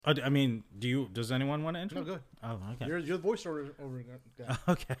I mean, does anyone want to enter? No, good. Oh, okay. You're the voiceover guy.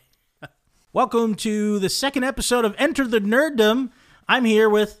 Okay. Welcome to the second episode of Enter the Nerdom. I'm here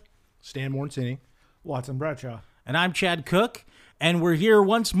with Stan Morantini. Watson Bradshaw. And I'm Chad Cook, and we're here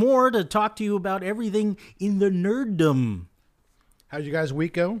once more to talk to you about everything in the nerddom. How'd you guys'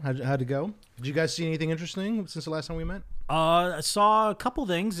 week go? How'd it go? Did you guys see anything interesting since the last time we met? I saw a couple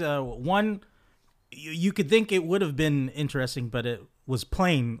things. One, you could think it would have been interesting, but it was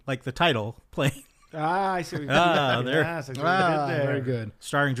plain, like the title, plain. I see what you did. There. Yes, I see what you did there. Very good.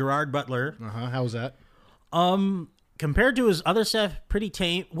 Starring Gerard Butler. How was that? Compared to his other stuff, pretty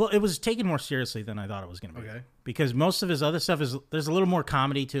tame. Well, it was taken more seriously than I thought it was going to be. Okay. Because most of his other stuff there's a little more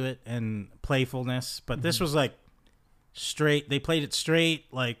comedy to it and playfulness, but this was like straight. They played it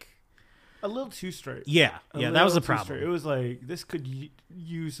straight, like A little too straight. yeah, that was the problem. Straight. It was like, this could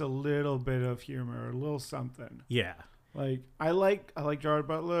use a little bit of humor, a little something. Yeah. Like, I like Gerard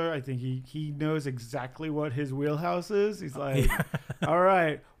Butler. I think he knows exactly what his wheelhouse is. He's like, all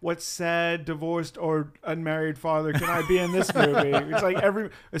right, what sad, divorced, or unmarried father can I be in this movie? It's like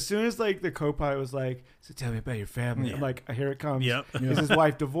as soon as like the co-pilot was like, so tell me about your family. Yeah. I'm like, here it comes. Yep. Is his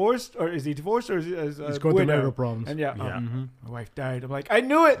wife divorced, or is he divorced, or is he He's going through medical problems. And Yeah. my wife died. I'm like, I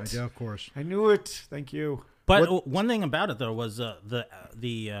knew it. Yeah, of course. I knew it. Thank you. But one thing about it though was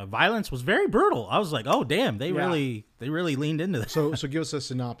the violence was very brutal. I was like, oh damn, they really leaned into this. So give us a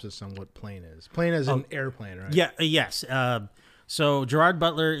synopsis on what plane is. Plane as an airplane, right? Yeah. Yes. So Gerard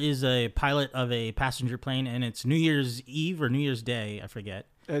Butler is a pilot of a passenger plane, and it's New Year's Eve or New Year's Day, I forget.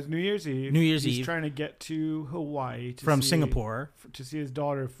 It's New Year's Eve. He's trying to get to Hawaii from Singapore to see his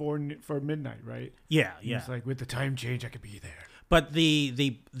daughter for midnight, right? Yeah. He's like, with the time change, I could be there. But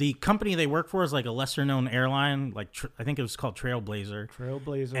the company they work for is like a lesser known airline, like I think it was called Trailblazer.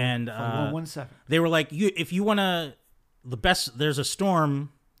 And 117. They were like, if you want to, there's a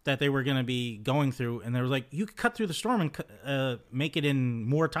storm that they were going to be going through, and they were like, you could cut through the storm and make it in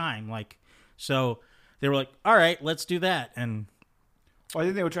more time. Like, so they were like, all right, let's do that. And I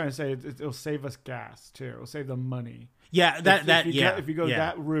think they were trying to say it'll save us gas too. It'll save them money. Yeah, if you go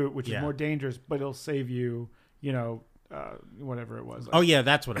that route, which is more dangerous, but it'll save you, whatever it was. Oh yeah,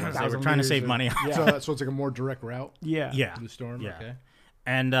 that's what it was. They were trying to save money. Yeah. So it's like a more direct route. Yeah. To the storm. Yeah. Okay.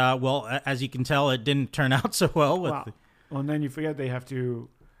 And well, as you can tell, it didn't turn out so well. Well, and then you forget they have to,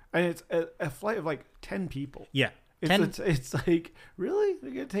 and it's a flight of like 10 people. Yeah. It's like, really?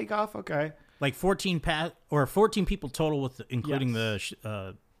 They're gonna take off? Okay. Like 14 people total, including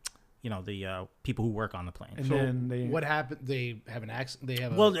the people who work on the plane. And so then what happened? They have an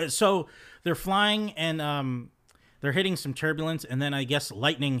accident. So they're flying and they're hitting some turbulence, and then I guess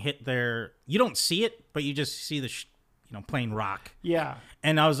lightning hit their. You don't see it, but you just see the plane rock. Yeah.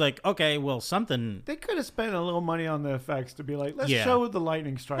 And I was like, okay, well, something. They could have spent a little money on the effects to be like, let's show the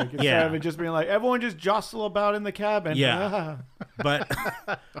lightning strike instead of it just being like, everyone just jostle about in the cabin. Yeah. But,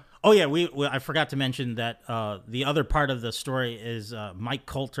 oh yeah, I forgot to mention that the other part of the story is Mike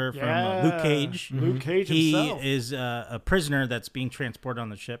Coulter from Luke Cage. Luke Cage himself. He is a prisoner that's being transported on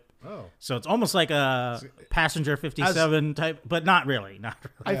the ship. Oh. So it's almost like a Passenger 57 type, but not really.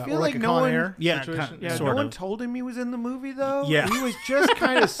 I feel like like a no Con one, Air no one told him he was in the movie though. Yeah. He was just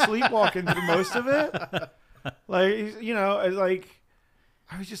kind of sleepwalking through most of it. Like, it's like,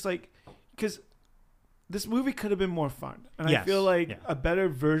 I was just like, because this movie could have been more fun. And I feel like a better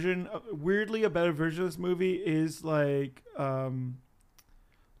version of this movie is like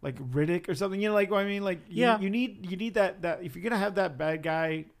Riddick or something. You need that if you're going to have that bad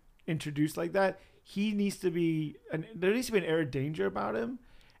guy introduced like that, there needs to be an air of danger about him.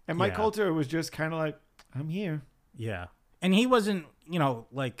 And Mike Coulter was just kind of like, I'm here. Yeah. And he wasn't,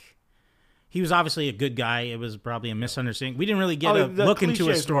 he was obviously a good guy. It was probably a misunderstanding. We didn't really get a look into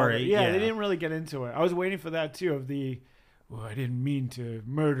his story. Yeah, they didn't really get into it. I was waiting for that too, I didn't mean to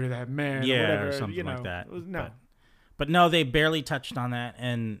murder that man. Yeah, or whatever, or something like that. No. But no, they barely touched on that.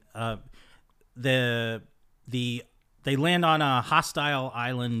 And they land on a hostile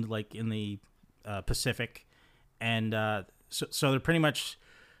island, like in the Pacific. And so they're pretty much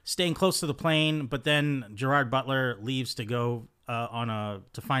staying close to the plane, but then Gerard Butler leaves to go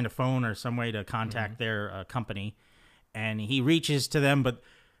to find a phone or some way to contact their company, and he reaches to them, but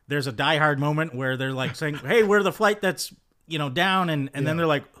there's a Die Hard moment where they're like saying, "Hey, we're the flight that's down," and then they're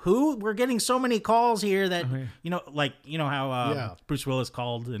like, "Who? We're getting so many calls here that how Bruce Willis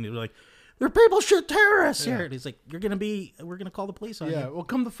called, and he was like, there are people shoot terrorists here." And he's like, we're gonna call the police on you. Yeah, well,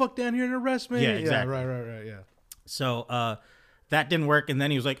 come the fuck down here and arrest me. Yeah, exactly. Yeah, right, yeah. So that didn't work, and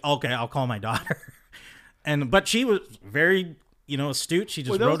then he was like, okay, I'll call my daughter. But she was very, astute. She just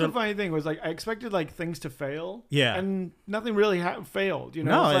Well, that was wrote the funny thing was like I expected like things to fail. Yeah. And nothing really failed.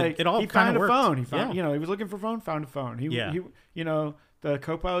 No, It's like, it all he kind found of a worked. phone. He found Yeah. he was looking for a phone, found a phone. He the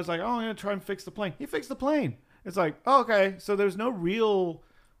co-pilot was like, oh, I'm gonna try and fix the plane. He fixed the plane. It's like, oh, okay, so there's no real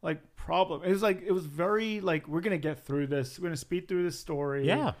like problem. It was very like we're gonna get through this. We're gonna speed through this story.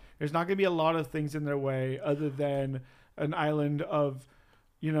 Yeah. There's not gonna be a lot of things in their way other than an island of,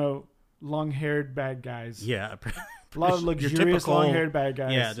 long-haired bad guys. Yeah. A lot of luxurious typical, long-haired bad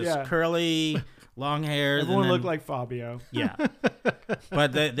guys. Yeah, just curly, long hair. Everyone looked like Fabio. Yeah.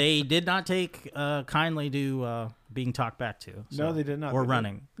 But they did not take kindly to being talked back to. So, No, they did not. Or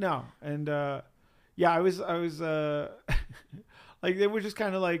running. No. And I was like they were just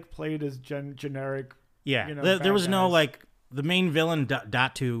kind of like played as generic. Yeah. Bad there was no guys. like the main villain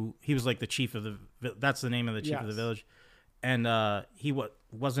Datu. He was like the chief of that's the name of the chief of the village. And he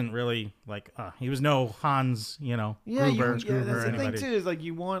wasn't really like he was no Hans, Gruber, that's or the anybody. thing too. Is like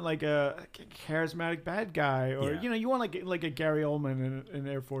you want like a charismatic bad guy, or you want like a Gary Oldman in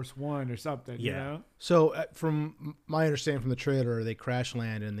Air Force One or something. Yeah. You know? So, from my understanding from the trailer, they crash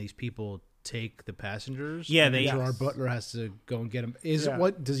land and these people take the passengers. Yeah, and they- Gerard Butler has to go and get them.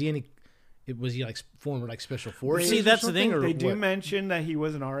 Does he any? Was he like former like special forces? See, or that's the something, thing. or They do what? mention that he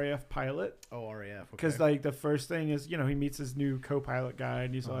was an RAF pilot. Oh, RAF. Because like the first thing is, he meets his new co-pilot guy,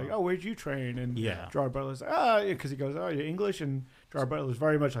 and he's like, "Oh, where'd you train?" And Yeah. Gerard Butler's like, because he goes, "Oh, you're English," and Gerard Butler's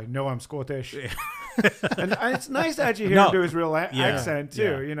very much like, "No, I'm Scottish." and it's nice to actually hear him do his real accent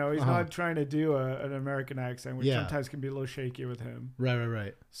too. Yeah. He's not trying to do an American accent, which Yeah. sometimes can be a little shaky with him.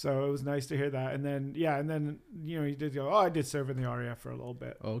 Right. So it was nice to hear that. And then he did go, "Oh, I did serve in the RAF for a little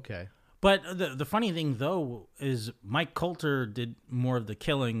bit." Okay. But the funny thing though is Mike Coulter did more of the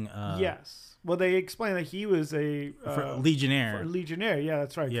killing. Yes. Well, they explained that he was a Legionnaire. Legionnaire, yeah,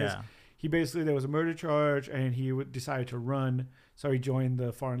 that's right. 'Cause Yeah. he basically, there was a murder charge, and he decided to run, so he joined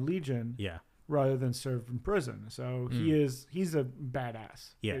the Foreign Legion Yeah. rather than serve in prison. So he's a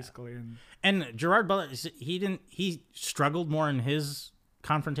badass, Yeah. basically. And Gerard Butler, he struggled more in his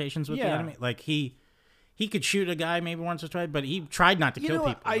confrontations with the Yeah. enemy. Like he could shoot a guy maybe once or twice, but he tried not to kill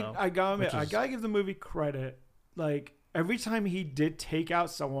people. though, I is- gotta give the movie credit. Like every time he did take out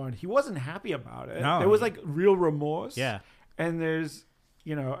someone, he wasn't happy about it. No. There was like real remorse. Yeah. And there's,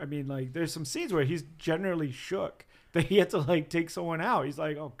 there's some scenes where he's generally shook that he had to like take someone out. He's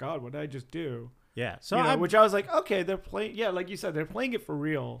like, "Oh God, what did I just do?" Yeah. So Which I was like, okay, they're playing. Yeah, like you said, they're playing it for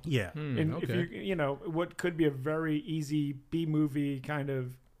real. yeah. And okay. if what could be a very easy B movie kind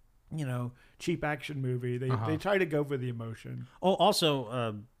of, cheap action movie, they try to go for the emotion. Oh,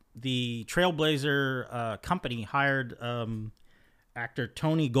 also, the Trailblazer company hired actor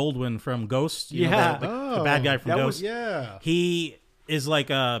Tony Goldwyn from Ghost. The bad guy from That Ghost. Yeah. He is like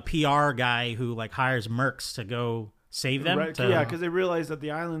a PR guy who like hires mercs to go save them. Right, to- yeah, because they realize that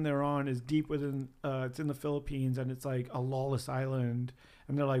the island they're on is deep within. It's in the Philippines, and it's like a lawless island.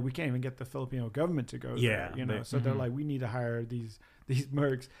 And they're like, we can't even get the Filipino government to go Yeah, there. So they're like, we need to hire these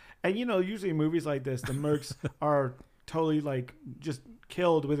mercs. And usually in movies like this, the mercs are totally like just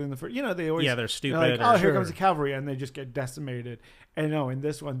killed within the first. They always they're stupid. like, or- oh, here comes the cavalry, and they just get decimated. And no, in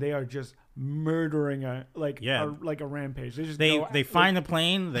this one, they are just murdering a rampage. They just They find the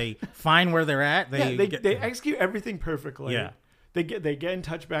plane. They find where they're at. They they execute everything perfectly. Yeah. They get in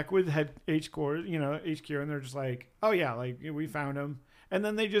touch back with head HQ, and they're just like, oh yeah, like we found him. And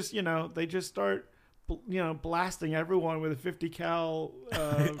then they just start blasting everyone with a 50 cal.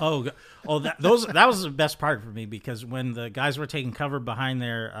 that was the best part for me, because when the guys were taking cover behind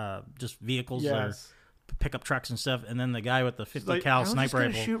their just vehicles or pickup trucks and stuff, and then the guy with the 50 cal sniper I'm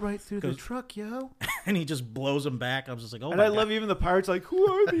rifle just gonna shoot right through the truck, yo. and he just blows them back. I was just like, oh, And my I God. love even the pirates, like, who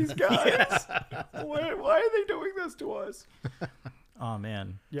are these guys? Why are they doing this to us? Oh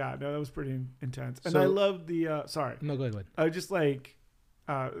man, Yeah, no, that was pretty intense. And So- I love the sorry. No, go ahead. I just like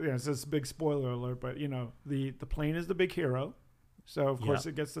it's this big spoiler alert, but the plane is the big hero. So of course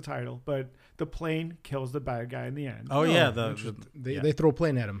it gets the title, but the plane kills the bad guy in the end. oh yeah, They throw a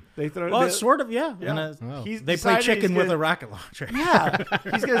plane at him. They throw well, it's sort of yeah. Yeah. And, Wow. he's they play decided chicken he's with gonna- a rocket launcher. Yeah,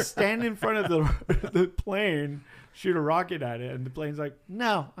 he's gonna stand in front of the plane, shoot a rocket at it, and the plane's like,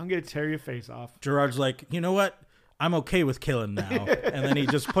 "No, I'm gonna tear your face off." Gerard's like, you know what? I'm okay with killing now, and then he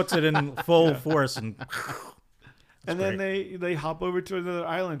just puts it in full force and. And then they hop over to another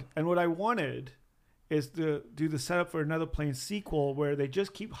island. And what I wanted is to do the setup for another plane sequel where they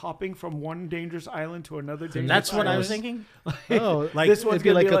just keep hopping from one dangerous island to another dangerous That's island. what I was thinking. Oh, Like, this one's it'd be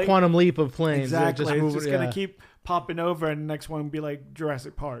gonna like be a quantum leap of planes. Exactly. Just It's move, just going to keep popping over, and the next one would be like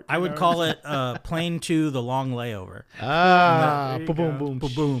Jurassic Park. I would call it Plane 2 The Long Layover. Ah, There you boom, go. boom,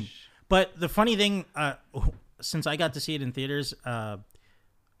 boom, Boom. But the funny thing, since I got to see it in theaters,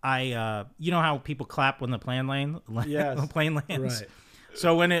 I you know how people clap when the plane Yes. the plane lands. Right.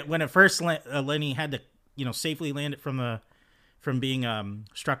 So when it first Lenny had to safely land it from being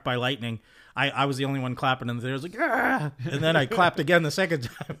struck by lightning, I was the only one clapping in the theater. I was like, ah! And then I clapped again the second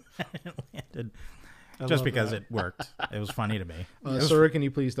time and it landed. Just because it worked. It was funny to me. Sir, can you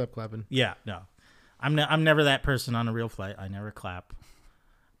please stop clapping? Yeah, no. I'm never that person on a real flight. I never clap.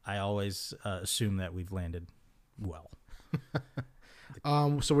 I always assume that we've landed well.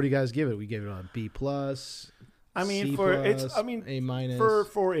 So what do you guys give it? We gave it a B plus. I mean, A minus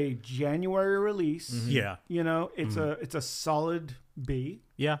for a January release. Mm-hmm. Yeah, it's a solid B.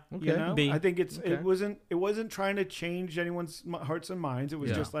 yeah. Okay. B. I think it wasn't trying to change anyone's hearts and minds. It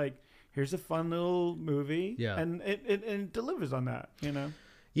was just like, here's a fun little movie. Yeah. And it delivers on that.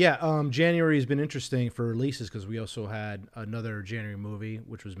 Yeah, January has been interesting for releases because we also had another January movie,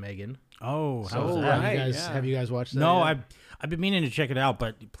 which was Megan. Oh, how was So, that? right. Have you guys watched that? No, yet? I've been meaning to check it out,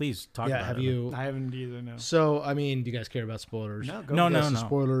 but please talk about it. Have you? I haven't either. No. So, I mean, do you guys care about spoilers? No. Go No, for it. no, Yes, no.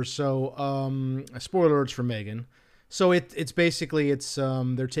 spoilers. So, spoiler alerts for Megan. So it's basically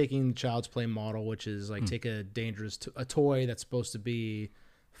they're taking the Child's Play model, which is like take a dangerous a toy that's supposed to be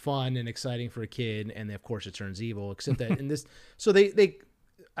fun and exciting for a kid, and then, of course it turns evil. Except that in this, so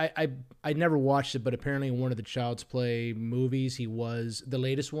I never watched it, but apparently in one of the Child's Play movies, he was the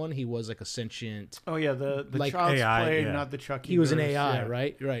latest one. He was like a sentient. Oh yeah, the Like Child's AI, Play, yeah. not the Chucky. He was an verse, AI, yeah.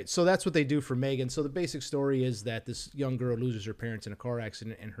 right? Right. So that's what they do for Megan. So the basic story is that this young girl loses her parents in a car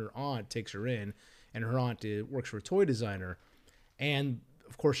accident, and her aunt takes her in, and her aunt works for a toy designer, and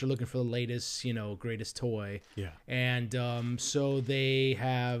of course, you're looking for the latest, greatest toy. Yeah. And so they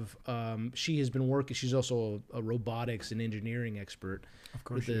have. She has been working. She's also a robotics and engineering expert. Of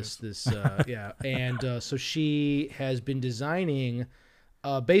course, With yeah. And so she has been designing,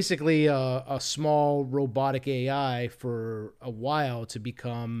 basically a small robotic AI for a while to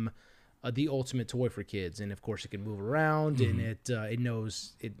become the ultimate toy for kids. And of course, it can move around, and it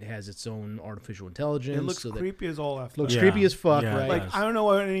knows it has its own artificial intelligence. It looks creepy as all after. Looks Yeah. creepy as fuck, Yeah, it right? Like does. I don't know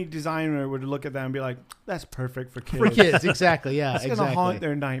what any designer would look at that and be like, "That's perfect for kids." For kids, exactly. Yeah, It's exactly. gonna haunt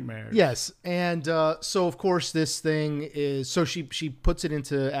their nightmares. Yes, and so of course this thing is so she puts it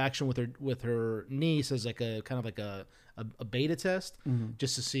into action with her niece as like a kind of like a beta test,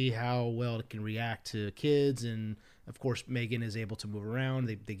 just to see how well it can react to kids. And of course Megan is able to move around.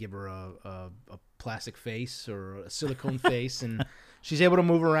 They give her a plastic face or a silicone face, and she's able to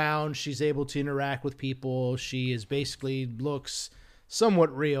move around. She's able to interact with people. She is basically looks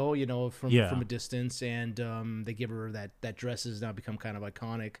somewhat real, from a distance. And they give her that dress has now become kind of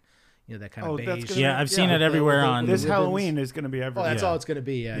iconic. That kind of beige. Yeah, I've seen it everywhere on. This ribbons. Halloween is going to be everywhere. Oh, that's Yeah. all it's going to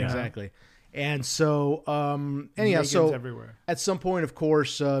be. Yeah, Yeah. exactly. And so, anyhow, Megan's so everywhere. at some point, of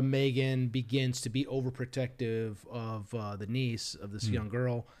course, Megan begins to be overprotective of the niece of this young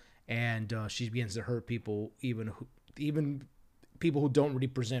girl, and she begins to hurt people, even people who don't really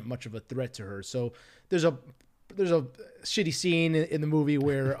present much of a threat to her. So there's a shitty scene in the movie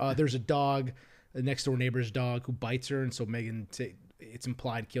where there's a dog, the next door neighbor's dog, who bites her, and so Megan it's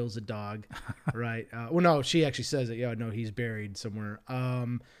implied kills the dog, right? Well, no, she actually says it. Yeah, no, he's buried somewhere.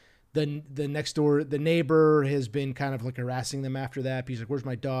 The next door, the neighbor has been kind of like harassing them after that. He's like, "Where's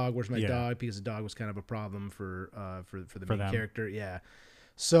my dog? Where's my dog?" Because the dog was kind of a problem for the main them. character. Yeah.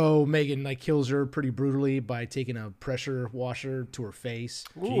 So Megan kills her pretty brutally by taking a pressure washer to her face.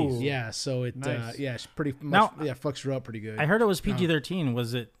 Ooh. Yeah. So it Nice. it's pretty much Now, fucks her up pretty good. I heard it was PG-13.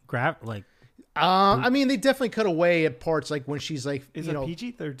 Was it like? I mean, they definitely cut away at parts like when she's like, Is it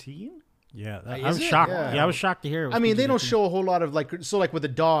PG-13? Yeah, I Is was it? shocked. Yeah. Yeah, I was shocked to hear it was I mean, they don't PG-13. show a whole lot of like with the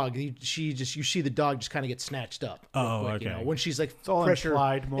dog. You see the dog just kind of get snatched up. real Oh, quick, okay. When she's like all pressure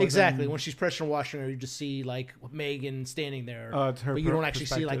implied more exactly than- when she's pressure washing her, you just see like Megan standing there. It's her but you don't actually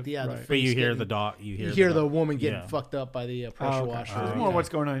see like perspective, the right. But you face hear getting- the dog. You hear the woman getting Yeah. fucked up by the pressure Okay. washer. It's more what's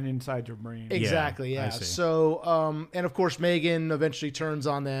going on inside your brain. Exactly, I yeah. see. So, and of course, Megan eventually turns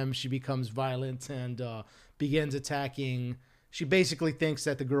on them. She becomes violent and begins attacking. She basically thinks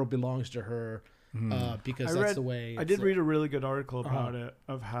that the girl belongs to her because that's the way. I did read a really good article about it,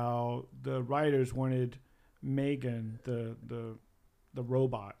 of how the writers wanted Megan, the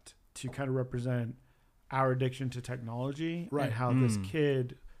robot, to kind of represent our addiction to technology, Right. and how this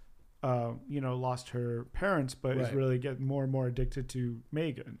kid, lost her parents, but is Right. really getting more and more addicted to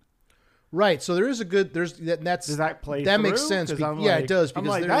Megan. Right. So there is a good. Does that play? that makes through? sense? 'Cause I'm Yeah, like- it does. I'm Because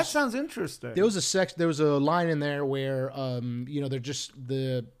like, that there's- sounds interesting. There was a line in there where they're just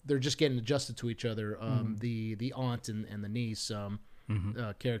getting adjusted to each other. The aunt and the niece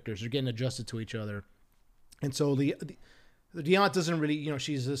characters are getting adjusted to each other, and so the aunt doesn't really,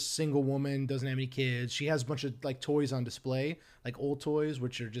 she's a single woman, doesn't have any kids. She has a bunch of like toys on display, like old toys,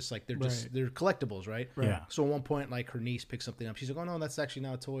 which are just like they're collectibles, right? Yeah. So at one point, like her niece picks something up. She's like, "Oh no, that's actually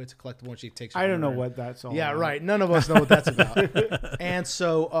not a toy; it's a collectible." And she takes. I don't know what that's all. Yeah, about. right. None of us know what that's about. And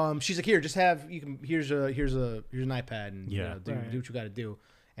so she's like, "Here, just have here's an iPad, and do what you got to do."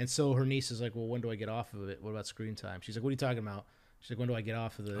 And so her niece is like, "Well, when do I get off of it? What about screen time?" She's like, "What are you talking about?" She's like, "When do I get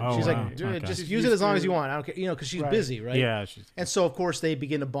off of the?" She's like, "Just use it as long as you want. I don't care, because she's busy, right?" Yeah. And so of course they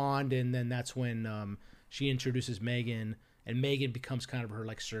begin to bond, and then that's when she introduces Megan, and Megan becomes kind of her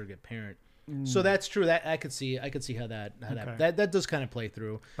like surrogate parent. So that's true. That I could see how that does kind of play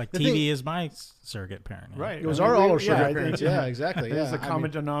through. Like TV is my surrogate parent. Right. It was all our surrogate parents. Yeah, exactly. Yeah. There's a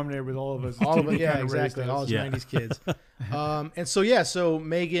common denominator with all of us. All of it. Yeah, exactly. All us 90s kids. And so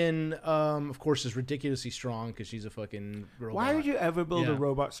Megan, of course, is ridiculously strong because she's a fucking robot. Why would you ever build a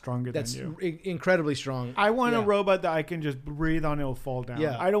robot stronger than you? That's incredibly strong. I want a robot that I can just breathe on; it'll fall down.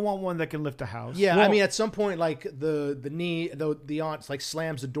 Yeah. I don't want one that can lift a house. Yeah, I mean, at some point, like the aunt like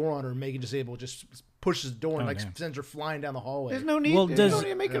slams the door on her, and Megan just pushes the door and sends her flying down the hallway. There's no need. Well, there's no need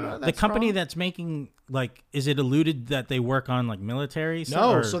to make it the company that's making is it alluded that they work on like military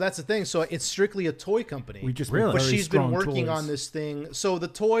stuff? No, so that's the thing. So it's strictly a toy company. We just really, but she's been working toys. on this thing. So the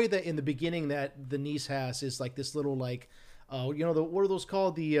toy that in the beginning that the niece has is like this little like. What are those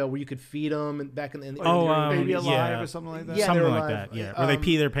called? Where you could feed them and back in the Baby Alive or something like that. Yeah, something like that. Yeah, where they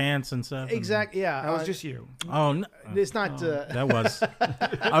pee their pants and stuff. Exactly. Yeah, That was just you. Oh, no. It's not. That was.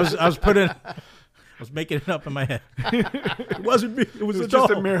 I was making it up in my head. It wasn't me. It was just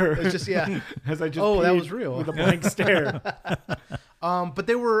a mirror. It's just As I just that was real with a blank stare. But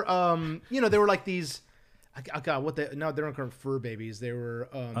they were they were like these. They're not called fur babies. They were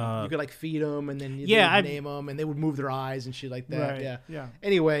you could like feed them and then name them and they would move their eyes and shit like that. Right. Yeah.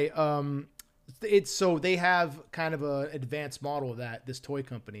 Anyway, it's so they have kind of an advanced model of this toy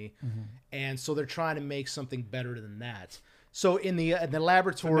company, and so they're trying to make something better than that. So in the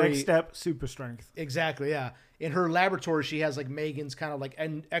laboratory, Next step, super strength. Exactly. Yeah. In her laboratory, she has like Megan's kind of like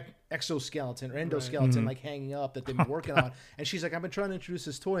exoskeleton or endoskeleton like hanging up that they've been working on. And she's like, I've been trying to introduce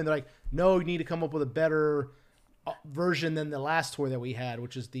this toy. And they're like, no, you need to come up with a better version than the last toy that we had,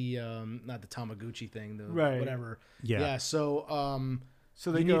 which is the not the Tamagotchi thing, whatever. Yeah. So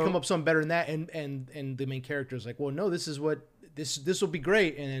you need to come up with something better than that. And the main character is like, well, no, this is what. This will be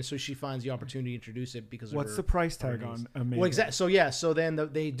great, and then so she finds the opportunity to introduce it because of what's the price tag on Megan? Well, exactly. So then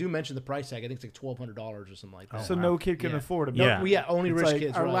they do mention the price tag. I think it's like $1,200 or something like that. So no kid can afford it. Only rich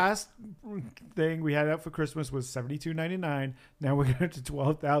kids. Our last thing we had out for Christmas was $72.99. Now we're going to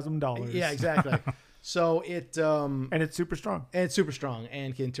 $12,000. Yeah, exactly. So it and it's super strong.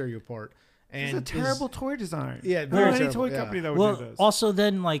 And can tear you apart. And it's a terrible toy design. Yeah, very terrible. Any toy company that would do this. Also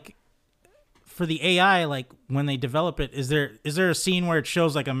then for the AI, like when they develop it, is there a scene where it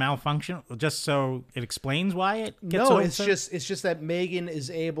shows like a malfunction just so it explains why it gets it's just that Megan is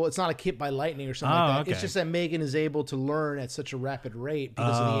able. It's not a hit by lightning or something like that. Okay. It's just that Megan is able to learn at such a rapid rate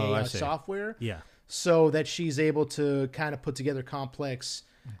because of the AI software. Yeah. So that she's able to kind of put together complex.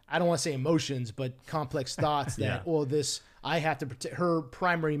 I don't want to say emotions, but complex thoughts that I have to protect. Her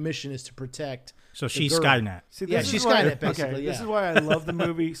primary mission is to protect. So she's Skynet. She's Skynet, basically. Okay, this is why I love the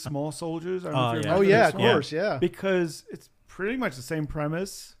movie Small Soldiers. Of course, yeah. Because it's pretty much the same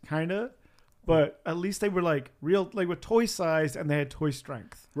premise, kind of, but at least they were like real, like with toy sized, and they had toy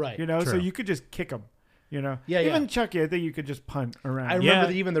strength. Right. So you could just kick them. Yeah. Even Chucky, I think you could just punt around. I remember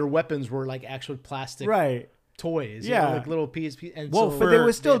that even their weapons were like actual plastic. Right. Toys, like little pieces, and but they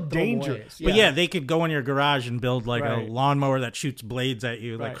were still dangerous. But they could go in your garage and build like a lawnmower that shoots blades at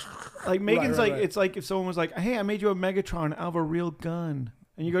you, like Megan's it's like if someone was like, "Hey, I made you a Megatron out of a real gun,"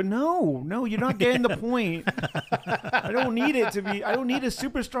 and you go, "No, you're not getting the point. I don't need it to be. I don't need a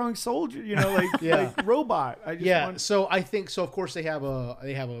super strong soldier, like robot." I just So I think so. Of course, they have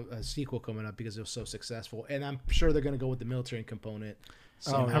a sequel coming up because it was so successful, and I'm sure they're going to go with the military component.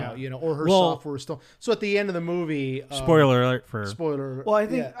 Somehow, or her software is still. So at the end of the movie, spoiler alert for spoiler. Well, I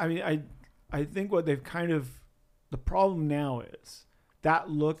think I think what they've kind of the problem now is that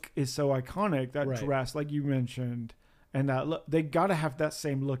look is so iconic, that dress, like you mentioned, and that look, they got to have that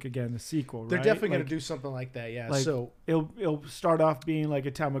same look again in the sequel. They're definitely going to do something like that. Yeah. So it'll start off being like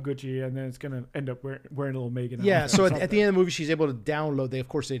a Tamagotchi, and then it's going to end up wearing a little Megan. Yeah. So at the end of the movie, she's able to download.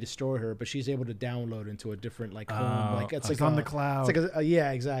 They destroy her, but she's able to download into a different home. Like it's like on the cloud. It's like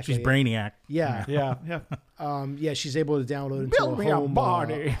exactly. She's Brainiac. Yeah. Yeah. Yeah, she's able to download into Build me a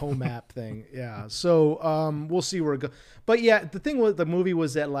body. Home app thing. Yeah, so we'll see where it goes. But yeah, the thing with the movie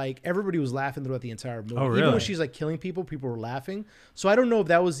was that like everybody was laughing throughout the entire movie. Oh, really? Even when she's like killing people, people were laughing. So I don't know if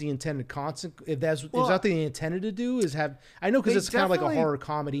that was the intended constant. If that's if that they intended to do is have. I know because it's kind of like a horror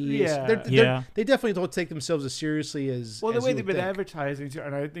comedy. Yeah. They definitely don't take themselves as seriously as. Well, the as way you they've would been think. advertising, too,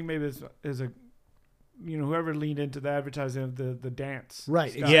 and I think maybe this is a, whoever leaned into the advertising of the dance, Right?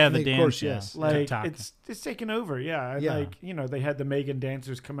 stuff. Exactly. Yeah, the Of dance, course, yeah. yes. Like TikTok. it's taken over, yeah. And Yeah. like they had the Megan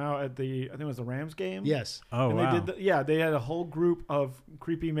dancers come out at I think it was the Rams game. Yes. Oh, and wow. they did they had a whole group of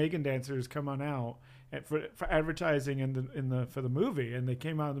creepy Megan dancers come on out for advertising for the movie, and they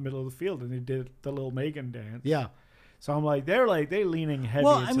came out in the middle of the field and they did the little Megan dance. Yeah. So I'm like, they're leaning heavy.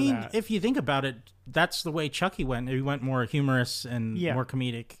 Well, into I mean, that. if you think about it, that's the way Chucky went. He went more humorous and more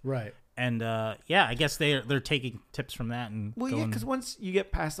comedic. Right. And I guess they're taking tips from that and going, because once you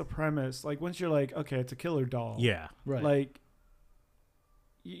get past the premise, like once you're like, okay, it's a killer doll. yeah, Right. Like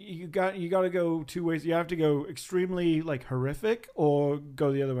you got to go two ways. You have to go extremely like horrific, or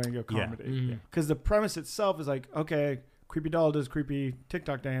go the other way and go Yeah. comedy. Mhm. Because the premise itself is like, okay, creepy doll does creepy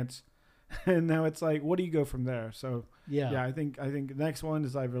TikTok dance, and now it's like, what do you go from there? So Yeah. I think the next one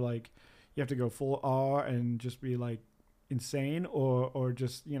is either like you have to go full R and just be like insane, or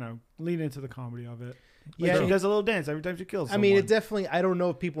just lean into the comedy of it. Like, Yeah, she does a little dance every time she kills I someone. mean, it definitely. I don't know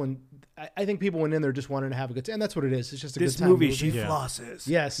if people. I think people went in there just wanting to have a good time, and that's what it is. It's just a this good time movie, she Yeah. flosses.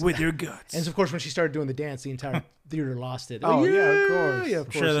 Yes. with your guts. And of course, when she started doing the dance, the entire theater lost it. Oh, yeah, of course. Yeah, of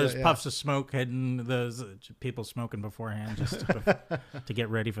I'm course. sure there's yeah. puffs of smoke hidden. Those people smoking beforehand just to get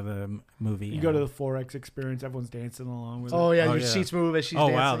ready for the movie. You go to the Forex experience, everyone's dancing along with Oh it. yeah, Oh, your yeah. seats move as she's Oh,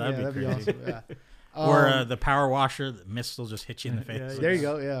 dancing. wow, that'd yeah, be that'd crazy. be awesome. Yeah. or the power washer, the mist will just hit you in the face. Yeah, There you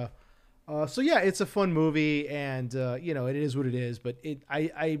go. Yeah. So yeah, it's a fun movie, and it is what it is. But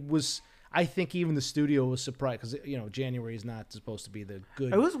I think even the studio was surprised because January is not supposed to be the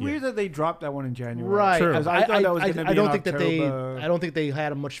good. It was weird that they dropped that one in January. Right. True. 'Cause I thought that was going to be I don't in think October. I don't think they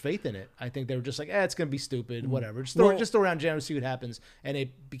had much faith in it. I think they were just like, it's going to be stupid, whatever. Just Well- throw around January, see what happens, and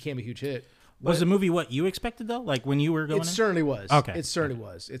it became a huge hit. Was the movie what you expected though? Like when you were going? It certainly was. Okay. It certainly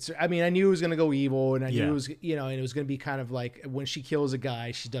was. I mean, I knew it was going to go evil, and I knew Yeah. it was, and it was going to be kind of like when she kills a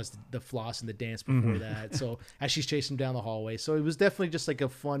guy, she does the floss and the dance before that. So as she's chasing him down the hallway, so it was definitely just like a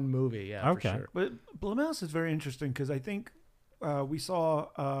fun movie. Yeah, Okay. for sure. But Blumhouse is very interesting because I think we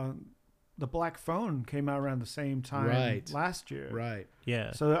saw the Black Phone came out around the same time Right. last year. Right.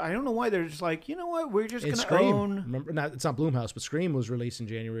 Yeah. So I don't know why they're just like, you know what, we're just going And to Scream. own. Remember, Oh, it's not Blumhouse, but Scream was released in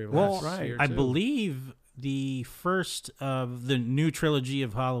January of Well, last year. I too. believe the first of the new trilogy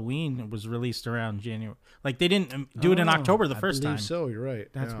of Halloween was released around January. Like they didn't do it in Oh, October the I first believe time, so. You're right.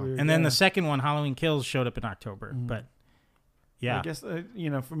 That's Yeah. weird. and then yeah. the second one, Halloween Kills, showed up in October. But yeah, I guess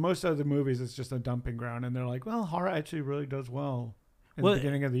for most other movies, it's just a dumping ground, and they're like, well, horror actually really does well in Well, the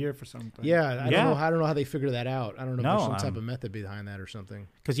beginning of the year for something. Yeah, I Yeah. don't know. I don't know how they figure that out. I don't know if No, there's some type of method behind that or something.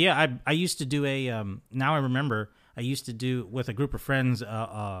 because I used to do a now I remember I used to do with a group of friends.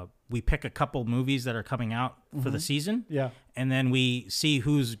 We pick a couple movies that are coming out for the season, Yeah. and then we see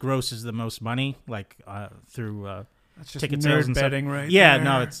whose grosses the most money, like through That's just ticket sales nerd and stuff. betting, right? Yeah, there.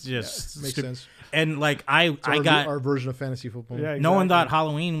 no, it's just Makes stupid. sense. And like I It's got our version of fantasy football. Yeah, no one thought exactly.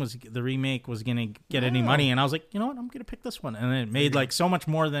 Halloween was the remake was gonna get any money, and I was like, you know what, I'm gonna pick this one, and it made like so much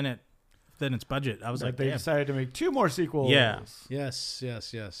more than its budget. I was But like, they damn. decided to make 2 more sequels. Yeah. Yes.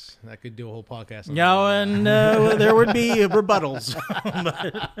 That could do a whole podcast. On Yeah, that. and there would be rebuttals.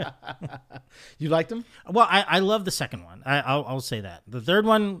 You liked them? Well, I love the second one. I'll say that. The third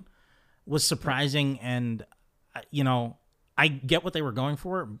one was surprising, and I get what they were going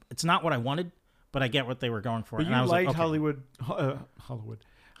for. It's not what I wanted, but I get what they were going for. But and you I was liked like, okay.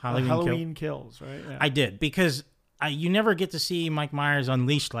 Halloween Kills, right? Yeah. I did because you never get to see Mike Myers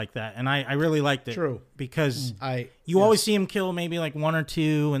unleashed like that, and I really liked it. True. Because Yes. you always see him kill maybe like 1 or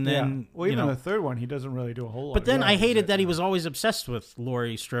 2, and then Well, even the third one, he doesn't really do a whole lot. But then of I damage. hated that he was always obsessed with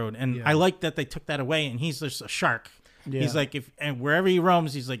Laurie Strode, and Yeah. I liked that they took that away. And he's just a shark. Yeah. He's like and wherever he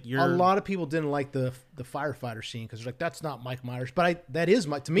roams, he's like you're. A lot of people didn't like the firefighter scene because they're like, that's not Mike Myers. But that is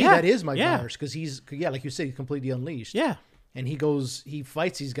Mike. To me, Yeah. that is Mike Yeah. Myers because like you said, he's completely unleashed. Yeah. And he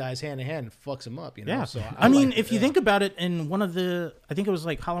fights these guys hand to hand and fucks them up. Yeah. So I mean, liked it, if you yeah. think about it, in one of I think it was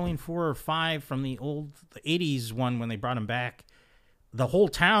like Halloween 4 or 5 from the 80s one when they brought him back. The whole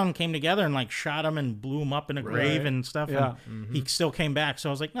town came together and like shot him and blew him up in a grave and stuff. Yeah. And he still came back. So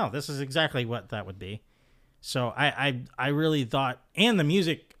I was like, no, this is exactly what that would be. So I really thought, and the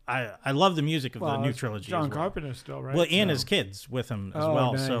music, I love the music of the new it's trilogy. John as well. Carpenter still, right? Well, and So- his kids with him as Oh,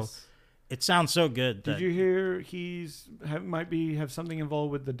 well. nice. So It sounds so good. Did you hear might have something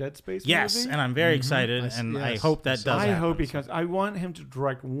involved with the Dead Space Yes, movie? and I'm very excited, and I hope that does happen. I hope because I want him to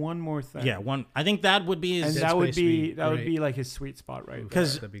direct one more thing. Yeah, one. I think that would be his. And that would be like his sweet spot, right?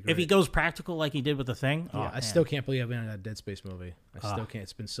 Because if he goes practical like he did with the Thing, I still can't believe I've been in that Dead Space movie. I still can't.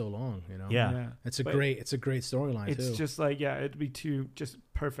 It's been so long, you know. Yeah. It's a great storyline too. It's just like it'd be just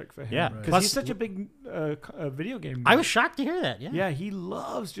perfect for him. Yeah, because he's such a big video game guy. I was shocked to hear that. Yeah, he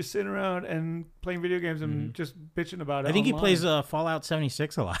loves just sitting around and playing video games and just bitching about it. I think he plays Fallout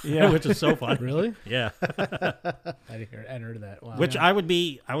 76 a lot. Yeah, which is so fun. Really? Yeah. I hadn't heard of that. Wow. Which I would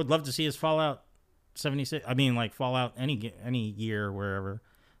love to see his Fallout 76. I mean, like Fallout any year or wherever,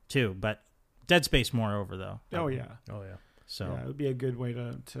 too. But Dead Space moreover though. Oh yeah. So it would be a good way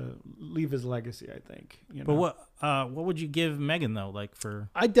to leave his legacy, I think. But what would you give Megan though? Like for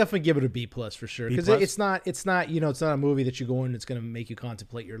I'd definitely give it a B+ for sure, because B+? it's not it's not a movie that you go in and it's going to make you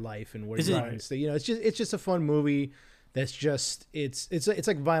contemplate your life and where you're going to stay. You know, it's just a fun movie. That's just it's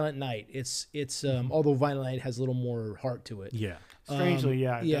like Violent Night. It's although Violent Night has a little more heart to it. Yeah, strangely, it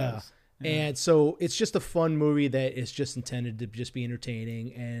does. Yeah. And so it's just a fun movie that is just intended to just be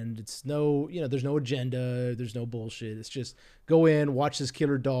entertaining, and it's there's no agenda, there's no bullshit. It's just go in, watch this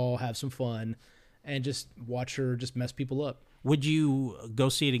killer doll, have some fun, and just watch her just mess people up. Would you go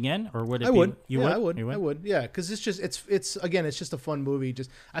see it again, or would it? I would. I would. Yeah, because it's just a fun movie.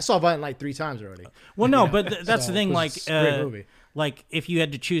 I saw Violent Night 3 times already. Well, no, but that's the thing. Like, great movie. Like if you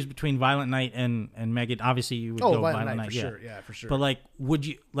had to choose between Violent Night and Megan, obviously you would go Violent Night for sure. Yeah, for sure. But like,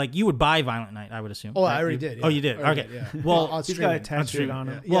 you would buy Violent Night? I would assume. Oh, I already did. Yeah. Oh, you did. Okay. Yeah. Well, he's got a tattoo on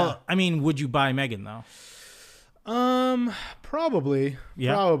him. Yeah. Well, I mean, would you buy Megan though? Probably.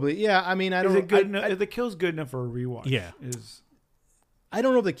 Yeah. Probably. Yeah. I mean, I don't. Is it good enough? If the kill's good enough for a rewatch? Yeah. I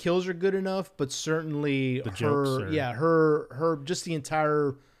don't know if the kills are good enough, but certainly her just the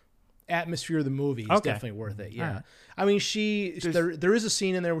entire atmosphere of the movie is definitely worth it. Yeah. Right. I mean, there is a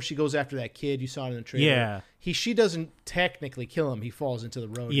scene in there where she goes after that kid. You saw it in the trailer. Yeah. She doesn't technically kill him. He falls into the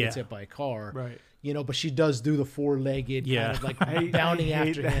road and gets hit by a car. Right. You know, but she does do the four-legged kind of like bounding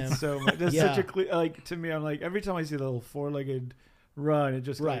after him. So much. That's such a to me. I'm like, every time I see the little four-legged run, it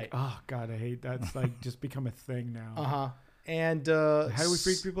just like, oh god, I hate that. It's like just become a thing now. And how do we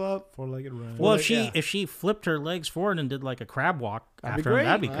freak people out? Four-legged run. Well, if she flipped her legs forward and did like a crab walk after him,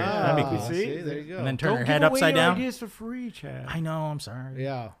 that'd be great. That'd be cool. See, there you go. And then turn her head upside down. Ideas for free, Chad. I know. I'm sorry.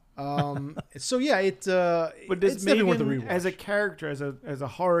 Yeah. So yeah, but does it's Megan, worth the rewatch. as a character, as a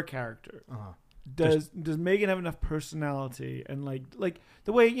horror character, does Megan have enough personality and like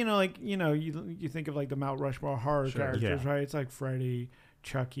the way you think of like the Mount Rushmore horror characters, right? It's like Freddy,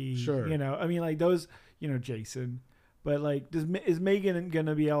 Chucky, I mean like those, Jason. But like, is Megan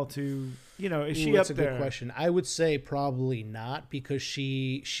gonna be able to, is she up there? That's a good question. I would say probably not, because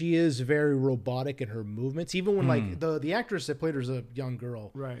she is very robotic in her movements. Even when like the actress that played her is a young girl,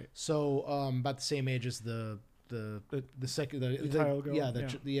 right? So about the same age as the second child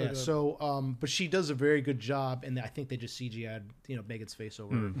girl. So but she does a very good job, and I think they just CGI'd Megan's face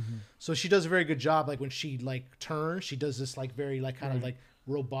over her. So she does a very good job. Like when she like turns, she does this like very like kind of like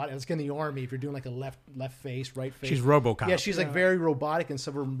robotic. It's like in the army, if you're doing like a left face, right face. She's RoboCop. Yeah, she's like very robotic in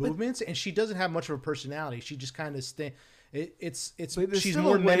some of her movements, and she doesn't have much of a personality. She just kind of she's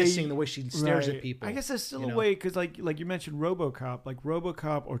more menacing the way she stares at people. I guess there's still a way, because like you mentioned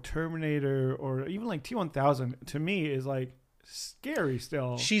RoboCop or Terminator or even like T-1000 to me is like scary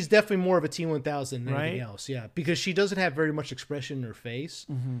still. She's definitely more of a T-1000 than anything else, because she doesn't have very much expression in her face,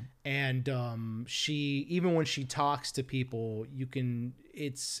 and she, even when she talks to people,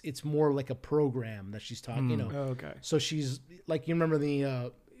 it's more like a program that she's talking. Okay. So she's like, you remember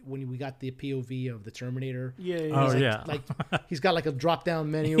the when we got the POV of the Terminator. Like he's got like a drop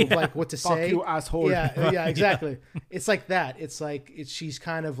down menu of like what to say. Fuck you, asshole. Yeah, exactly. It's like that. It's like she's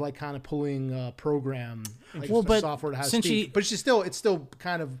kind of pulling a program, software to how to speak. But it's still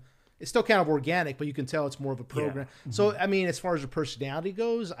kind of organic, but you can tell it's more of a program. Yeah. So I mean, as far as her personality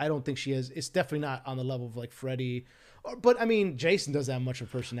goes, I don't think she has. It's definitely not on the level of like Freddy. But I mean, Jason doesn't have much of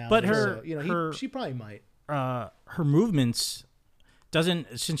a personality. But she probably might. Her movements.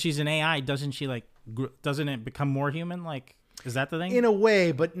 Since she's an AI, doesn't it become more human? Like, is that the thing? In a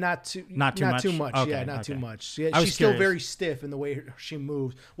way, but not too much. Okay, too much. She's still very stiff in the way she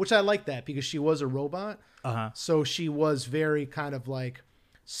moves, which I like that, because she was a robot. So she was very kind of like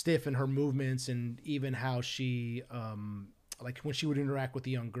stiff in her movements, and even how she, like when she would interact with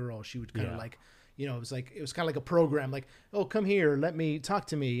the young girl, she would kind of like, it was kind of like a program, like, oh, come here, let me talk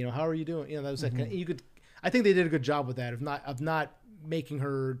to me. How are you doing? That was that kind of, I think they did a good job with that, of not making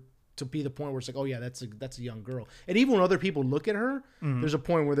her to be the point where it's like, oh yeah, that's a young girl. And even when other people look at her, there's a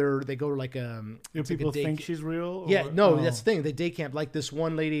point where they go to like people like think she's real. Yeah, no, that's the thing. They day camp. Like this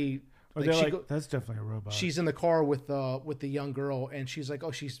one lady. Or Like that's definitely a robot. She's in the car with the young girl, and she's like,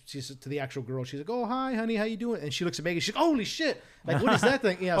 oh, she's to the actual girl. She's like, oh, hi, honey, how you doing? And she looks at Megan. She's like, holy shit! Like, what is that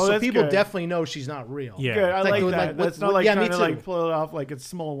thing? Yeah, so people definitely know she's not real. Yeah, good. I like that. That's not like trying to like pull it off like it's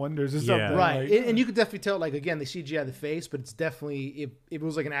Small Wonders or something. Right, like, and you could definitely tell. Like again, they CGI the face, but it's definitely if it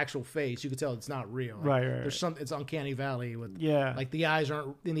was like an actual face, you could tell it's not real. Like, right. There's some. It's uncanny valley with like the eyes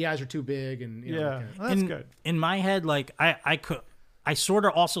are too big, and you know, that's good. In my head, like I sort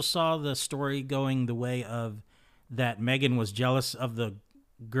of also saw the story going the way of that Megan was jealous of the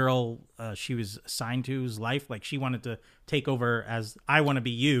girl she was assigned to's life. Like she wanted to take over as I want to be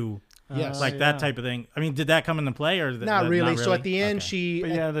you. Yes. Like that type of thing. I mean, did that come into play or not really? So at the end, she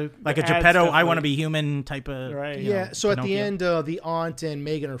like a Geppetto, I want to be human type of Yeah. So at the end, the aunt and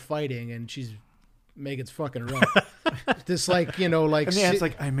Megan are fighting, and Megan's fucking her up. This like and the aunt's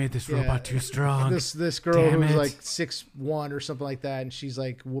like, I made this robot too strong. This girl who's like 6'1" or something like that, and she's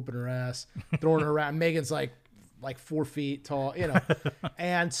like whooping her ass, throwing her around. Megan's like 4 feet tall,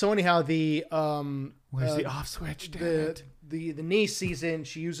 And so anyhow, where's the off switch? The niece sees it, and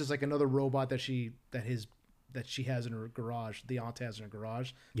she uses like another robot that she has in her garage. The aunt has in her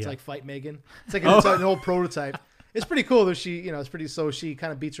garage. It's like Fight Megan. It's like it's an old prototype. It's pretty cool though. It's pretty. So she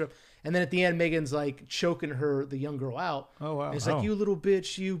kind of beats her up, and then at the end, Megan's like choking the young girl out. Oh wow! And it's like, you little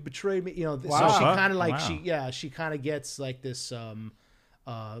bitch, you betrayed me. So she kind of like she kind of gets like this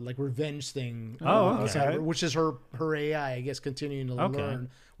like revenge thing. Which is her AI, I guess, continuing to learn.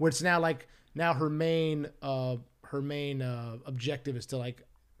 Where it's now her main objective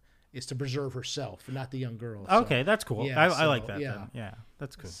is to preserve herself, not the young girl. Okay, that's cool. I like that. Yeah. Then. Yeah,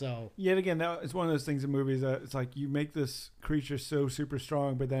 that's cool. So yet again, it's one of those things in movies that it's like you make this creature so super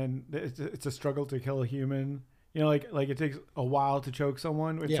strong, but then it's a struggle to kill a human. Like it takes a while to choke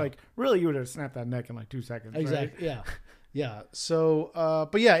someone. It's like really you would have snapped that neck in like 2 seconds. Exactly. Right? Yeah. So,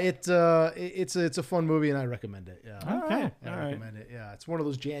 but yeah, it's a fun movie, and I recommend it. Yeah. Okay. I recommend it. Yeah. It's one of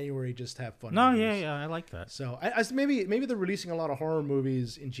those January just have fun. No. movies. Yeah. I like that. So maybe they're releasing a lot of horror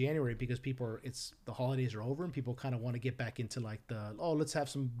movies in January because the holidays are over and people kind of want to get back into like let's have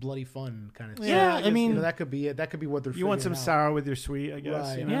some bloody fun kind of thing. Yeah. I mean, that could be it. That could be what they're. You want some sour with your sweet, I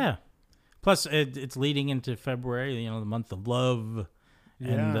guess. Right. Yeah. Plus, it's leading into February. The month of love,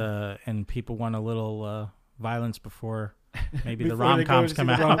 and people want a little violence before. Maybe the rom-coms come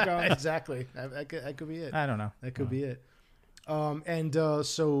out. Exactly. That could be it. I don't know. That could be it.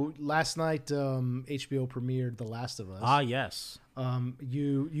 So last night HBO premiered The Last of Us. Ah, yes.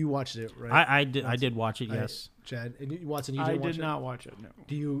 You watched it, right? I did watch it, yes. Chad, and Watson, you I didn't watch did not watch it, no.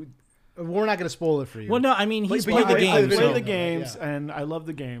 Do you... We're not going to spoil it for you. Well, no, I mean, he's But played the game. I played the games, and I love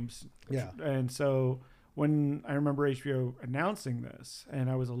the games. Yeah. And so when I remember HBO announcing this,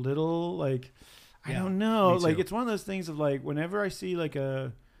 and I was a little like... I don't know. Like it's one of those things of like whenever I see like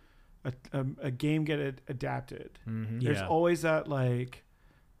a game get adapted, there's always that like,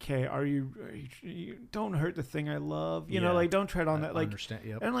 okay, are you don't hurt the thing I love, you know, like don't tread on that, like, understand,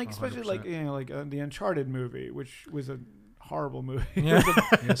 yep, and like 100%. especially like the Uncharted movie, which was a horrible movie. Yeah.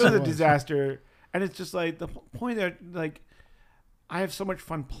 It was a disaster, and it's just like the point that like. I have so much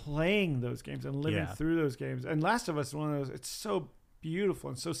fun playing those games and living through those games, and Last of Us is one of those. It's so beautiful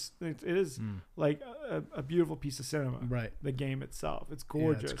and so it is like a beautiful piece of cinema. Right, the game itself, it's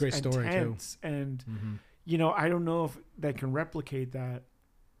gorgeous. It's a great story too. And I don't know if they can replicate that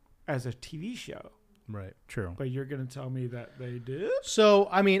as a TV show. Right, true. But you're going to tell me that they did? So,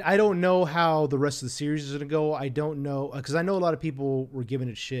 I mean, I don't know how the rest of the series is going to go. I don't know, because I know a lot of people were giving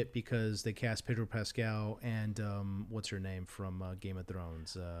it shit because they cast Pedro Pascal and what's her name from Game of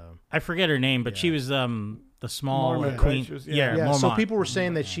Thrones? I forget her name, but she was the small Mormont, queen. right? Yeah, so people were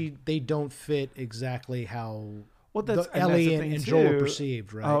saying that they don't fit exactly how that's Ellie and and Joel are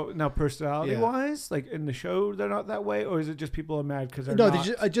perceived, right? Oh, now personality-wise, like in the show, they're not that way, or is it just people are mad because they're not? No,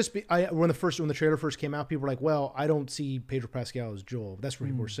 when the trailer first came out, people were like, "Well, I don't see Pedro Pascal as Joel." That's what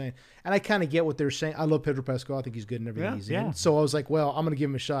people were saying, and I kind of get what they're saying. I love Pedro Pascal. I think he's good in everything he's in. So I was like, "Well, I'm going to give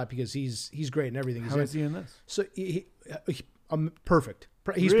him a shot because he's great in everything he's in." How is he in this? So I'm perfect.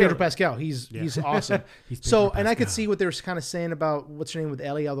 He's Pedro Pascal. He's awesome. And I could see what they were kind of saying about what's her name with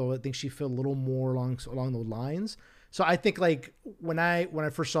Ellie, although I think she felt a little more along those lines. So I think like when I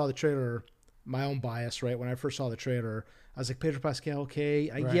first saw the trailer, my own bias, right? When I first saw the trailer, I was like, Pedro Pascal,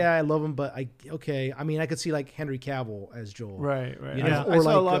 okay, I love him, but I mean, I could see like Henry Cavill as Joel, right. You know? I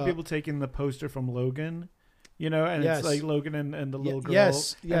saw a lot of people taking the poster from Logan. And it's like Logan and the little girl.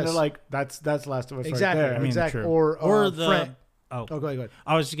 Yes. And they're like, that's Last of Us exactly, right there. Exactly. Or the Oh, go ahead.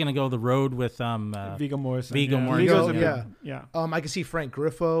 I was just gonna go the road with Viggo Mortensen. Viggo yeah. Mortensen, Viggo's a yeah. big- yeah. I could see Frank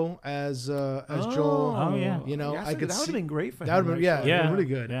Griffo as Joel. Oh, yeah. You know, Yes, I could that would have see been great for that him. would be yeah, actually. Yeah. really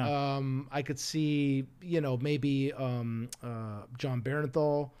good. Yeah. I could see maybe John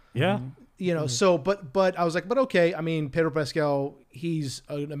Barenthal. Yeah. You know, so but I was like, but okay. I mean, Pedro Pascal, he's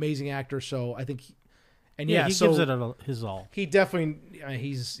an amazing actor, so I think. He gives it his all. He definitely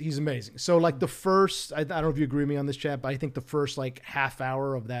he's amazing. So like the first, I don't know if you agree with me on this, chat, but I think the first like half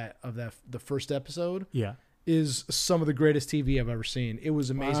hour of the first episode, is some of the greatest TV I've ever seen. It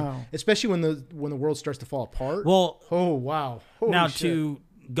was amazing, especially when the world starts to fall apart. Well, oh wow! Holy now shit. to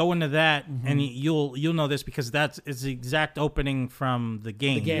go into that, and you'll know this because it's the exact opening from the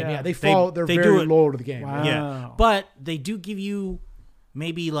game. the game, Yeah. They're They very do it- loyal to the game. Wow. Yeah, but they do give you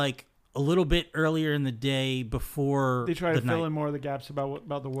maybe like a little bit earlier in the day before They try to the fill night. in more of the gaps about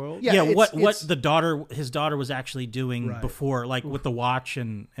the world. Yeah, what it's- his daughter was actually doing Right. before, like with the watch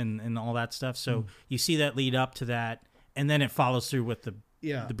and all that stuff. So you see that lead up to that, and then it follows through with the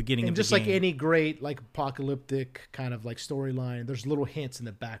beginning and of just the like game. any great like apocalyptic kind of like storyline, there's little hints in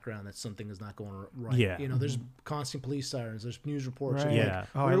the background that something is not going right. Yeah. You know, there's constant police sirens, there's news reports. Right. Of, like, Yeah.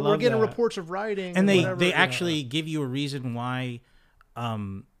 Oh, I we're love getting that. reports of rioting, and or they whatever, they you know. actually give you a reason why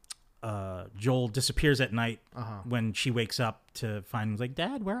Joel disappears at night when she wakes up to find him, like,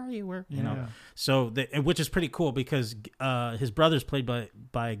 Dad, where are you? Where you know? Yeah. So which is pretty cool because his brother's played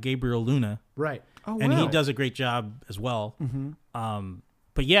by Gabriel Luna, right. Oh, and he wow. does a great job as well.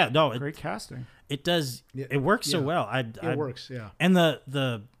 But yeah, no, Great casting. it does. Yeah. It works so Yeah. well. It works, yeah. And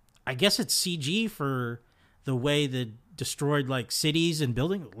the I guess it's CG for the way that destroyed like cities and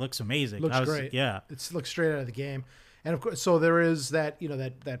buildings. It looks amazing. Looks great. Yeah. It looks straight out of the game. And of course, so there is that,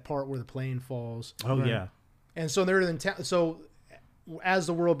 that part where the plane falls. Oh Right. yeah. And so they're in town. So as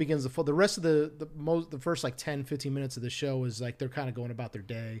the world begins to fall, the rest of the first like 10, 15 minutes of the show is like they're kind of going about their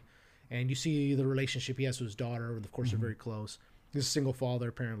day. And you see the relationship he has with his daughter. And of course, they're very close. He's a single father,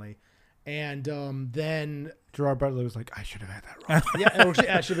 apparently. And then, Gerard Butler was like, I should have had that wrong.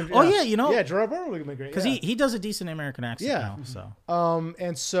 yeah, should have. Oh, yeah, you know- Yeah, Gerard Butler would have been great. Because yeah. he does a decent American accent Yeah. now. So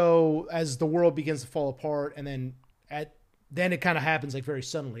And so as the world begins to fall apart, and then it kind of happens like very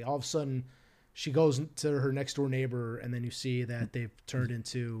suddenly. All of a sudden, she goes to her next door neighbor, and then you see that they've turned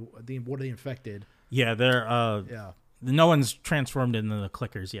into what are they infected? yeah, they're Yeah, no one's transformed into the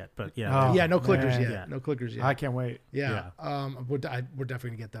clickers yet, but yeah. Oh, yeah, no clickers man. yet. Yeah. No clickers yet. I can't wait. yeah, we're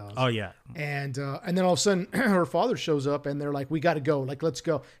definitely gonna get those. Oh yeah. And then all of a sudden, her father shows up, and they're like, "We got to go. Like, let's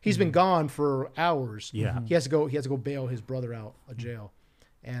go." He's been gone for hours. Yeah. he has to go. He has to go bail his brother out of jail.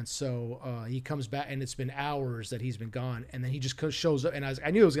 And so he comes back, and it's been hours that he's been gone. And then he just shows up, and I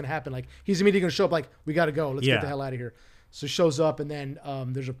knew it was going to happen. Like, he's immediately going to show up, like, we got to go. Let's Yeah. get the hell out of here. So shows up, and then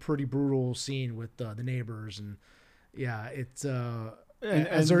there's a pretty brutal scene with the neighbors. And, yeah, it's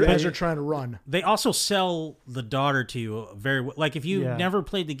as they're trying to run. They also sell the daughter to you very well. Like if you Yeah. never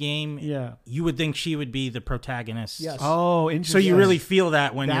played the game, Yeah. you would think she would be the protagonist. Yes. Oh, So interesting. you really feel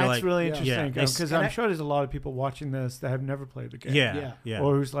that when That's you're like, really Yeah. interesting Yeah. because And I'm sure there's a lot of people watching this that have never played the game. yeah.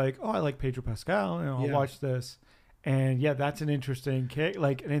 Or who's like, oh, I like Pedro Pascal, and I'll Yeah. watch this. And yeah, that's an interesting kick.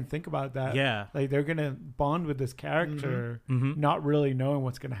 Like, I didn't think about that. Yeah. Like, they're gonna bond with this character, not really knowing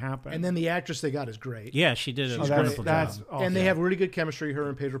what's gonna happen. And then the actress they got is great. Yeah, she did a She's wonderful great. that's job. awesome. And they have really good chemistry, her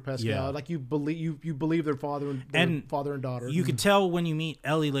and Pedro Pascal. Yeah. Like you believe their father and daughter. You could tell when you meet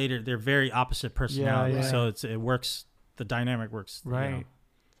Ellie later, they're very opposite personalities. Yeah. So it works. The dynamic works. you right.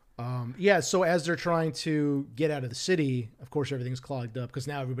 know. So as they're trying to get out of the city, of course everything's clogged up because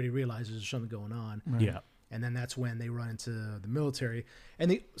now everybody realizes there's something going on. Yeah. And then that's when they run into the military.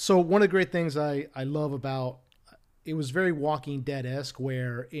 And so one of the great things I love about it was very Walking Dead-esque,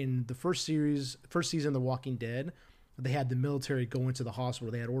 where in the first season of The Walking Dead, they had the military go into the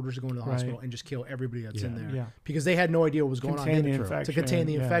hospital. They had orders to go into the hospital and just kill everybody that's in there because they had no idea what was going Contain on the to infection, contain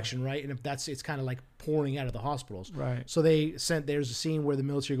the yeah. infection, right? And if it's kind of like pouring out of the hospitals, Right. So there's a scene where the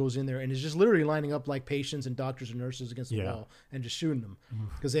military goes in there and is just literally lining up like patients and doctors and nurses against the wall and just shooting them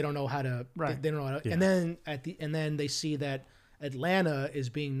because they don't know how to. Right. They don't know how to. Yeah. And then they see that Atlanta is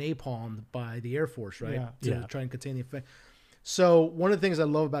being napalmed by the Air Force, right? Yeah. To try and contain the effect. So one of the things I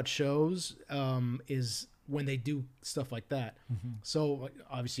love about shows is when they do stuff like that. So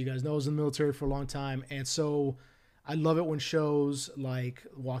obviously you guys know I was in the military for a long time. And so I love it when shows like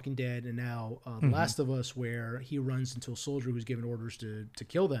Walking Dead and now The Last of Us, where he runs into a soldier who's given orders to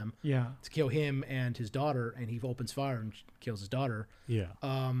kill them, Yeah. to kill him and his daughter, and he opens fire and kills his daughter. Yeah.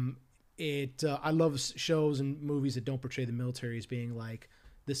 I love shows and movies that don't portray the military as being like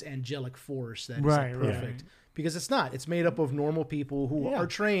this angelic force that is Right, like perfect. right. Because it's not. It's made up of normal people who are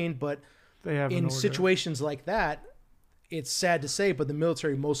trained, but They have an in order. situations like that, it's sad to say, but the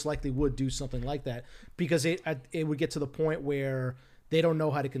military most likely would do something like that because it would get to the point where they don't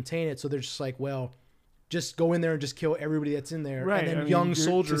know how to contain it. So they're just like, well, just go in there and just kill everybody that's in there. Right. And then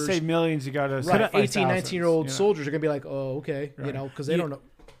soldiers. To save millions, you got to right, 18, 19-year-old soldiers are going to be like, oh, okay, right. because they don't know.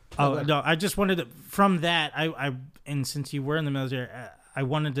 Oh, no, I just wanted to, from that, and since you were in the military, I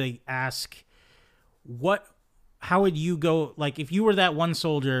wanted to ask, how would you go, like, if you were that one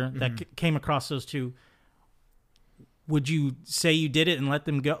soldier that came across those two, would you say you did it and let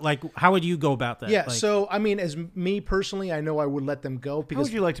them go? Like, how would you go about that? Yeah, like, so, I mean, as me personally, I know I would let them go because... How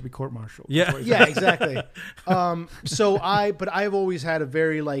would you like to be court-martialed? Yeah. Yeah, exactly. But I've always had a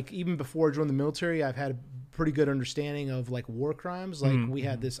very, like, even before I joined the military, I've had a pretty good understanding of, like, war crimes. Like, we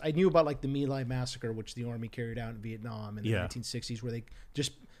had this... I knew about, like, the My Lai massacre, which the Army carried out in Vietnam in the 1960s, where they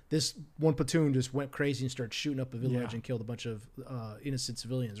just... This one platoon just went crazy and started shooting up a village and killed a bunch of innocent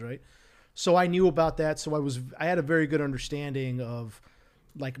civilians, right? So I knew about that. So I had a very good understanding of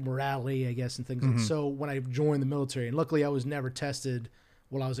like morality, I guess, and things. So when I joined the military, and luckily I was never tested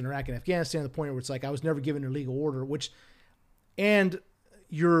while I was in Iraq and Afghanistan, to the point where it's like I was never given a legal order, and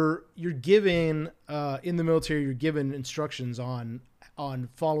you're given in the military, you're given instructions on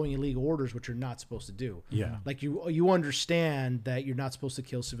following illegal orders, which you're not supposed to do. Yeah. Like you understand that you're not supposed to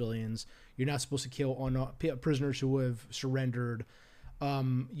kill civilians. You're not supposed to kill prisoners who have surrendered.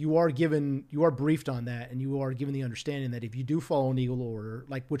 You are briefed on that, and you are given the understanding that if you do follow an illegal order,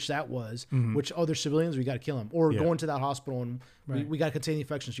 like which that was, which other civilians, we got to kill them, or go into that hospital and we got to contain the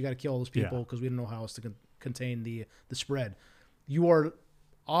infections. You got to kill all those people because we don't know how else to contain the spread. You are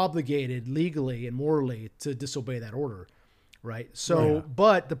obligated legally and morally to disobey that order, right? So,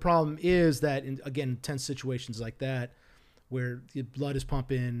 but the problem is that in tense situations like that, where the blood is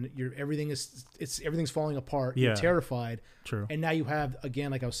pumping, everything's falling apart. You're terrified. True. And now you have,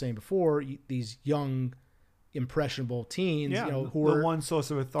 again, like I was saying before, these young, impressionable teens, who are the one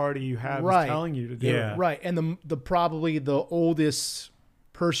source of authority you have is telling you to do it. Right. And the probably the oldest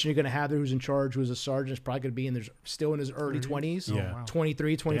person you're going to have there who's in charge, who's a sergeant, is probably going to be still in his early 20s,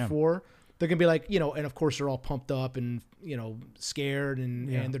 23, 24. Damn. They're going to be like, and of course they're all pumped up and, scared and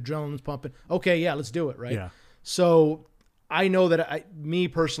their adrenaline's pumping. Okay, yeah, let's do it, right? Yeah. So I know that me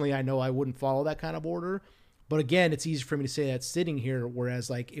personally, I know I wouldn't follow that kind of order. But again, it's easy for me to say that sitting here, whereas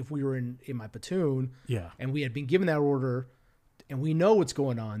like if we were in my platoon and we had been given that order and we know what's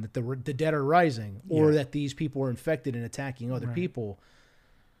going on, that the dead are rising or that these people are infected and attacking other people,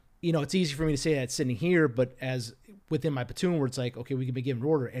 it's easy for me to say that sitting here, but as within my platoon where it's like, okay, we can be given an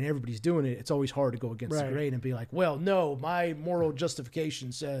order and everybody's doing it, it's always hard to go against the grain and be like, well, no, my moral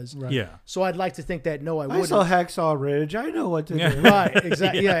justification says. Right. Yeah. So I'd like to think that, no, I wouldn't. I saw Hacksaw Ridge. I know what to do. Right.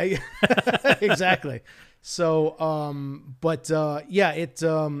 Exactly. Yeah. Exactly. So,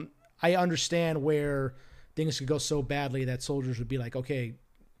 I understand where things could go so badly that soldiers would be like, okay,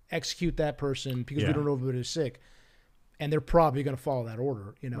 execute that person because we don't know if they're sick. And they're probably going to follow that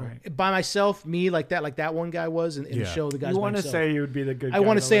order, By myself, me like that one guy was in the show. The guy. You want to say you would be the good guy. I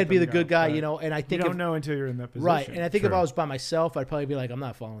want to say I'd be the good guy, and I think you don't know until you're in that position, right? And I think if I was by myself, I'd probably be like, I'm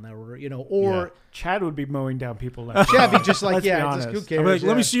not following that order, or Chad would be mowing down people. Left Chad be just like, just who cares? Like,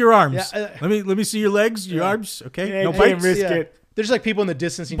 let me see your arms. Let me see your legs, your arms. Okay, no bites. Risk it. There's like people in the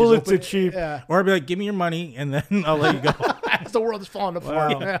distance. You Bullets just are cheap. Or I'd be like, give me your money, and then I'll let you go. The world is falling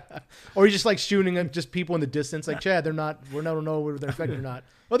apart. Wow. Or you're just like shooting at just people in the distance. Like, Chad, we don't know whether they're infected or not.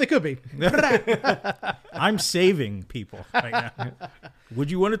 Well, they could be. I'm saving people right now. Would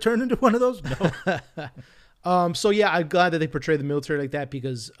you want to turn into one of those? No. So yeah, I'm glad that they portray the military like that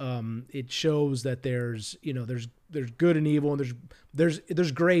because it shows that there's good and evil and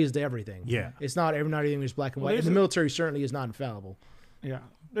there's grays to everything. Yeah. It's not everything is black and white. And the military certainly is not infallible. Yeah.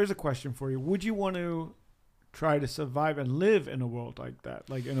 There's a question for you. Would you want to try to survive and live in a world like that?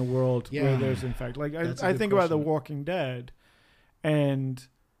 Like in a world where there's infect. Like I think about The Walking Dead, and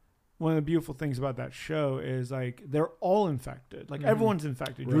one of the beautiful things about that show is like they're all infected. Like everyone's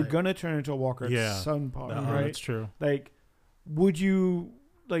infected. Right. You're gonna turn into a walker at some point, right? That's true. Like, would you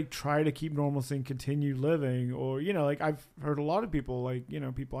like try to keep normalcy and continue living, or like I've heard a lot of people, like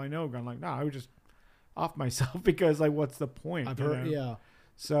people I know, gone like, nah, I would just off myself because like what's the point? I've heard,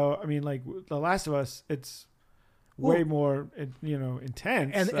 So I mean, like The Last of Us, it's way more,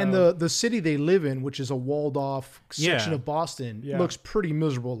 intense. And the city they live in, which is a walled off section of Boston, looks pretty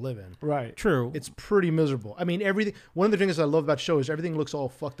miserable to live in. Right. True. It's pretty miserable. I mean, everything. One of the things I love about the show is everything looks all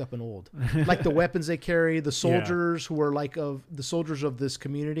fucked up and old. Like the weapons they carry, the soldiers who are like the soldiers of this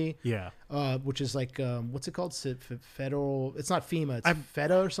community. Yeah. Which is like what's it called? Federal. It's not FEMA. It's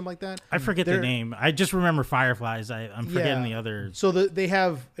FEDA or something like that. I forget the name. I just remember Fireflies. I'm forgetting the others. So they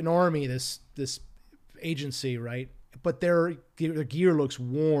have an army. This agency, right? but their gear looks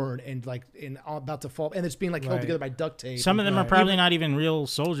worn and about to fall, and it's being like held Right. together by duct tape. Some of them are probably not even real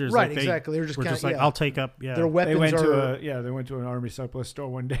soldiers. Right, Like exactly. They're just were kinda- just like, yeah. I'll take up. Yeah, Their weapons They went to an army surplus store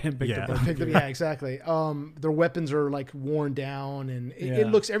one day and picked Yeah. up a picked up, yeah, exactly. Their weapons are like worn down, and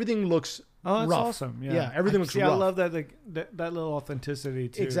everything looks Oh, that's rough. awesome. Yeah, everything looks See, rough. I love that that little authenticity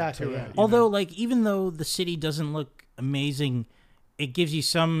too. Exactly, to yeah. it, you Although, know? like, even though the city doesn't look amazing, it gives you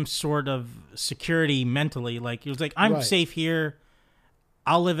some sort of security mentally. Like, you're like, I'm Right. safe here.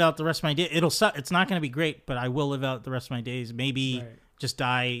 I'll live out the rest of my day. It'll suck. It's not going to be great, but I will live out the rest of my days. Maybe Right. just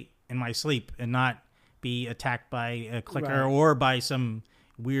die in my sleep and not be attacked by a clicker Right. or by some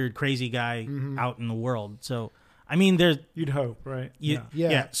weird, crazy guy out in the world. So, I mean, there's You'd hope, right? yeah.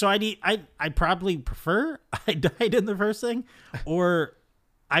 Yeah. So I probably prefer I died in the first thing, or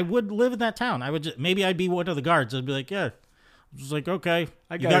I would live in that town. I would maybe I'd be one of the guards. I'd be like, yeah, just like okay,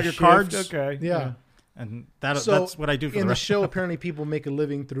 I you got a your shift, cards, Okay. Yeah. and that's what I do for in the the rest. show. Apparently, people make a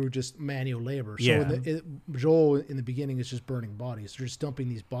living through just manual labor. So Yeah. Joel in the beginning is just burning bodies. They're just dumping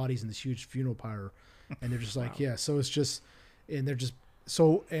these bodies in this huge funeral pyre, and they're just like, yeah. So it's just, and they're just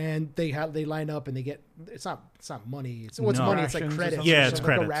so, and they line up and they get it's not money. It's No. money. It's like Rations or credits. something. or Yeah, it's something,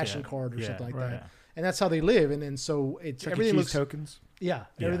 credits, like a ration yeah. card or Yeah. something like Right. that. And that's how they live. And then so it's Chuck E. everything Cheese looks tokens. yeah,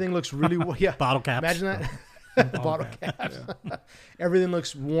 Yeah. everything looks really yeah. Bottle caps. Imagine that. Bottle caps. Everything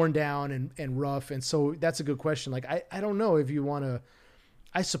looks worn down and rough, and so that's a good question. Like I don't know if you want to.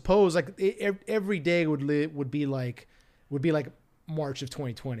 I suppose like every day would be like March of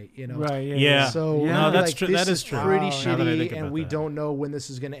 2020. You know, Right. Yeah. Yeah. So Yeah. No, that's like, true. This That is is true. pretty Wow. Now that I shitty, think and about we that. don't know when this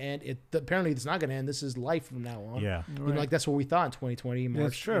is going to end. Apparently it's not going to end. This is life from now on. Yeah, You know, like that's what we thought in 2020 March.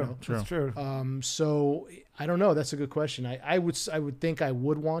 That's true. You know? That's true. So I don't know. That's a good question. I would think I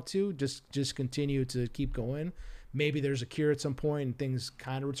would want to just continue to keep going. Maybe there's a cure at some point and things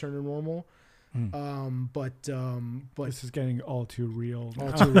kind of return to normal. But This is getting all too real.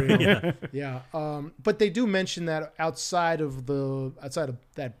 all too real. Yeah. But they do mention that outside of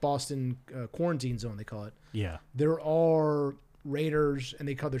that Boston quarantine zone, they call it, yeah, there are raiders, and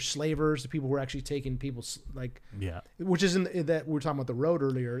they call their slavers, the people who are actually taking people's yeah. which is in that we were talking about the road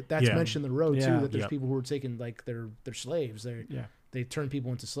earlier. That's Yeah. mentioned in the road Yeah. too. That there's Yep. people who are taking like their slaves. Yeah. They turn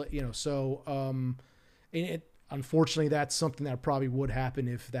people into slaves. You know, so and unfortunately, that's something that probably would happen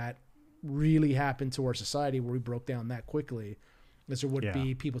if that really happened to our society where we broke down that quickly. As there would Yeah.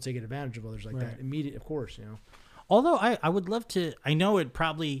 be people taking advantage of others like Right. that. Immediate, of course, you know. Although I would love to. I know it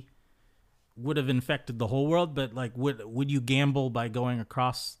probably would have infected the whole world, but like, would you gamble by going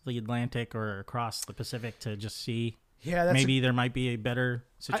across the Atlantic or across the Pacific to just see? Yeah, that's Maybe there might be a better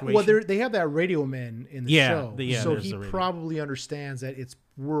situation. well, they have that radio man in the Yeah, show, yeah, so there's he the radio. probably understands that it's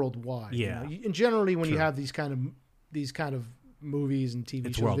worldwide. Yeah. you know? And generally, when you True. have these kind of movies and TV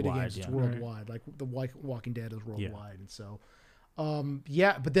It's shows, video worldwide, games, it's yeah. worldwide. Like the Walking Dead is worldwide, and so.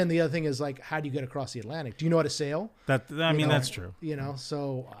 But then the other thing is like, how do you get across the Atlantic? Do you know how to sail? I mean, know, that's true. You know,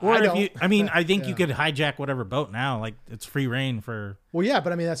 so Or I if don't. you, I mean, I think Yeah. you could hijack whatever boat now. Like it's free reign for. Well, yeah,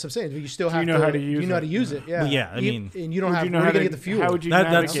 but I mean that's what I'm saying. You still Do have you know to. how to use you know how it? to use it. Yeah. Well, yeah, I mean- and you don't Would have. you know Where are how you gonna to- get the fuel? How would you That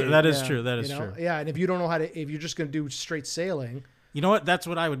navigate? is Yeah. true. That is You know? true. Yeah, and if you don't know how to, if you're just going to do straight sailing You know what? That's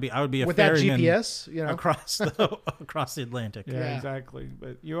what I would be. I would be a with that ferryman GPS, you know, across the Atlantic. Yeah, Yeah. exactly.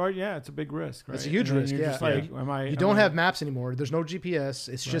 But you are, it's a big risk, right? It's a huge And then risk, You're yeah. just like, Yeah. you am don't I- have maps anymore. There's no GPS.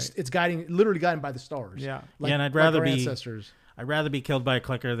 It's just Right. it's literally guided by the stars. Yeah. Yeah, and I'd rather our be- ancestors. I'd rather be killed by a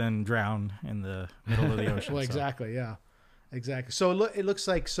clicker than drown in the middle of the ocean. Well, so. exactly. Yeah, exactly. So it looks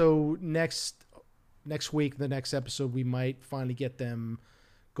like next week, the next episode, we might finally get them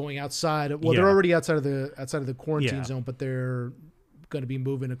going outside. Well, they're Yeah. already outside of the quarantine Yeah. zone, but they're going to be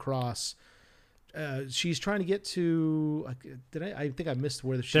moving across. She's trying to get to. I think I missed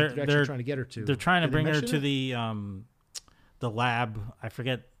where they're actually trying to get her to. They're trying to Did they bring her mention to it? the lab. I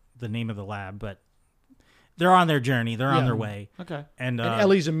forget the name of the lab, but they're on their journey. They're on Yeah. their way. Okay. And, And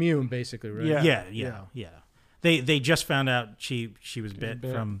Ellie's immune, basically, right? Yeah. yeah. They just found out she was bit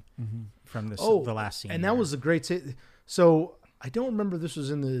bit. from this Oh, the last scene. and that was a great. So I don't remember if this was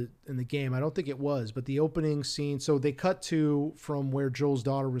in the game. I don't think it was, but the opening scene. So they cut to from where Joel's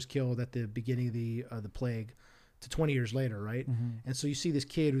daughter was killed at the beginning of the plague to 20 years later, right? And so you see this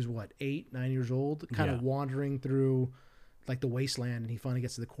kid who's what 8, 9 years old, kind of Yeah. wandering through like the wasteland, and he finally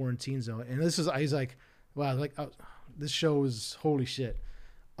gets to the quarantine zone. And he's like, wow, like this show is holy shit.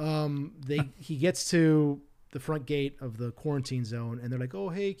 He gets to the front gate of the quarantine zone, and they're like, "Oh,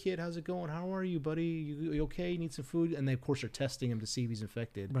 hey kid, how's it going? How are you, buddy? You okay? You need some food?" And they of course are testing him to see if he's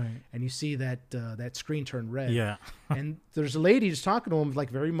infected. Right. And you see that screen turn red. Yeah. And there's a lady just talking to him, like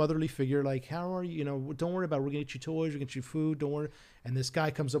very motherly figure, like, "How are you? Don't worry about it. We're gonna get you toys. We're gonna get you food. Don't worry." And this guy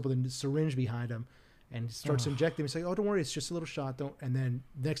comes up with a syringe behind him, and he starts injecting him. He's like, "Oh, don't worry, it's just a little shot." Don't. And then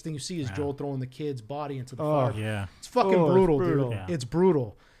next thing you see is Joel throwing the kid's body into the fire. Yeah. It's fucking brutal, dude. Yeah. It's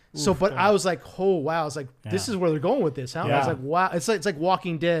brutal. So, but I was like, oh wow! I was like, this is where they're going with this, huh? I was like, wow! It's like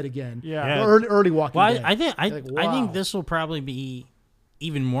Walking Dead again. Yeah. Early Walking Dead. I think Like, wow. I think this will probably be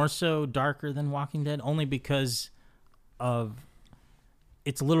even more so darker than Walking Dead, only because of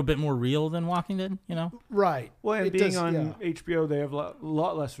it's a little bit more real than Walking Dead. You know, Right. Well, and It being does- on HBO, they have a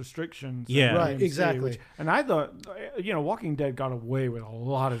lot less restrictions. than Yeah. Right, AMC, exactly. And I thought, Walking Dead got away with a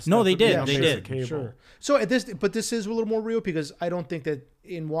lot of stuff. No, they with did. being They on did. cable. Sure. So this is a little more real because I don't think that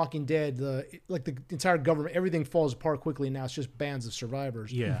in Walking Dead, the entire government, everything falls apart quickly. Now it's just bands of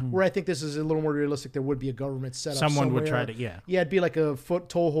survivors. Yeah. Where I think this is a little more realistic. There would be a government set up. Someone would try somewhere. to. Yeah. Yeah, it'd be like a foot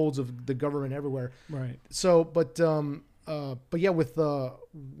toeholds of the government everywhere. Right. So, but yeah, with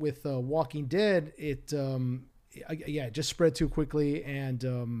Walking Dead, it just spread too quickly, and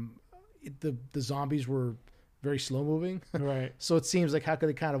the zombies were very slow moving. Right. So it seems like how could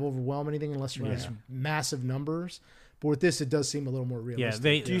they kind of overwhelm anything unless you're in these massive numbers? But with this, it does seem a little more realistic.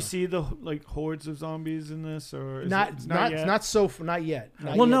 they- Do you see the hordes of zombies in this, or is not it, not yet? not yet.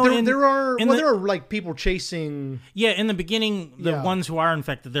 Not Well, yet. no, there are in there are like people chasing. Yeah, in the beginning, the Yeah. ones who are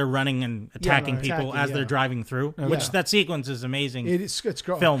infected, they're running and attacking people attacking, as they're yeah. driving through. Which Yeah. that sequence is amazing. It's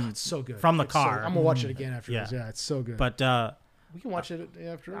Film it's so good from the It's so car. good. I'm gonna watch it again after Yeah. this. Yeah, it's so good. but we can watch it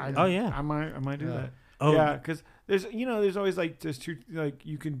after. Oh, yeah. I might do Yeah. that. Oh. Yeah, because there's always there's two,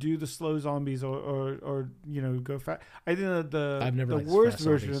 you can do the slow zombies or go fast. I think I've never the liked worst fast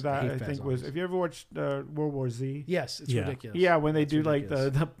version zombies. of that I hate I fast think was, zombies. if you ever watched World War Z. Yes, it's Yeah. ridiculous. Yeah, when they It's do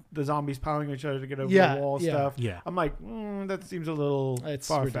ridiculous. the zombies piling each other to get over Yeah, the wall yeah. stuff. Yeah. I'm like, that seems a little It's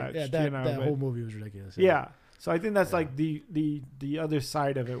far ridiculous. fetched. Yeah, that but- whole movie was ridiculous. yeah. So I think that's like the other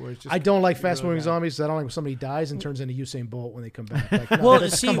side of it, where it's just I don't like fast moving really bad. zombies. 'Cause I don't like when somebody dies and turns into Usain Bolt when they come back. Like, no, well,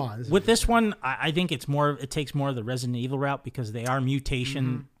 that's- see, come on. with this one, I think it's more. It takes more of the Resident Evil route because they are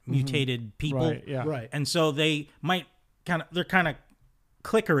mutated people, Right. Yeah. right. and so they might they're kind of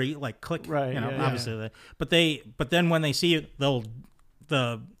clickery, like click, Right, yeah, yeah. obviously. But then when they see you,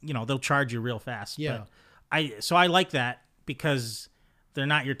 they'll charge you real fast. Yeah. But I like that because they're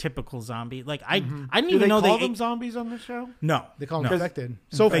not your typical zombie. Like I didn't Do even they know call they them zombies on the show? no They call no. them infected.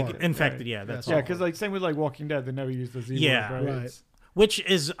 So far. Infected, Right. yeah, that's Yeah, Yeah, all. because same with Walking Dead, they never use the Z Yeah. word, right? Right. It's Which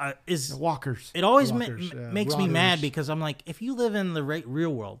is the walkers. it always Walkers, yeah. makes me Rotters. mad because I'm like, if you live in the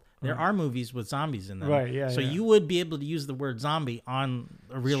real world, there are movies with zombies in them, Right, yeah, So yeah. you would be able to use the word zombie on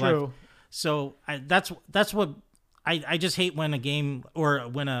a real True. life. So that's what I just hate when a game or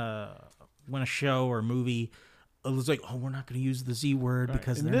when a show or movie is like, oh, we're not going to use the Z word Right.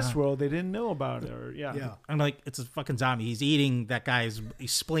 because in they're this not. world they didn't know about it. Or Yeah. I'm like, it's a fucking zombie. He's eating that guy's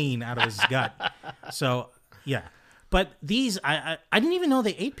spleen out of his gut. So yeah, but these I didn't even know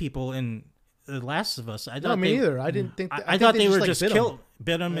they ate people in The Last of Us. I No, thought me they, either. I didn't think. I thought they were like, just bit 'em.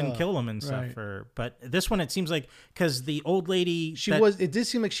 bit them and Yeah. kill them and stuff. Right. But this one, it seems like because the old lady She that was. It did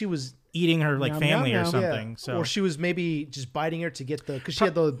seem like she was. eating her like Yum, family yum, or yum. something. Yeah. So Or she was maybe just biting her to get because she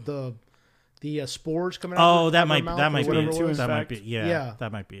had the spores coming out. oh, of that her might mouth that or might be whatever it. it was. That might be infect. Yeah.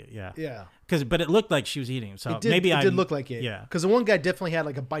 that might be it. Yeah. Yeah. But it looked like she was eating. So It did, maybe it did look like it. Yeah. Because the one guy definitely had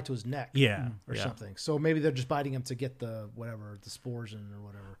like a bite to his neck. Yeah. Or yeah. something. So maybe they're just biting him to get the spores in or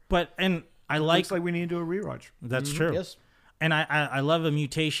whatever. But I like Looks like we need to do a rewatch. that's true. Yes. And I love a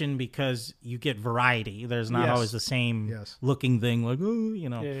mutation because you get variety. There's not Yes. always the same Yes. looking thing, like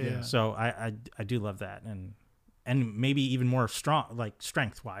Yeah. Yeah. So I do love that, and maybe even more strong, like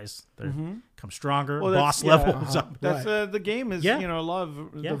strength wise, they come stronger, Well, boss that's- level. yeah, something. That's Right. the game is Yeah. a lot of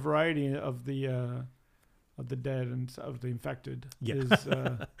Yeah. the variety of the dead and of the infected Yeah.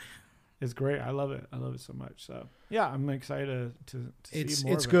 is great. I love it. I love it so much. So yeah, I'm excited to see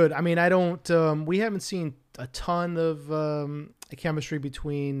more. It's of it. good. I mean, I don't. We haven't seen a ton of chemistry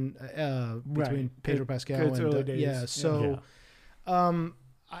between Right. Pedro 'Cause Pascal it's and early days. yeah. Yeah.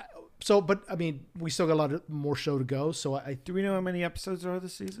 So, but I mean, we still got a lot more show to go. So I Do we know how many episodes are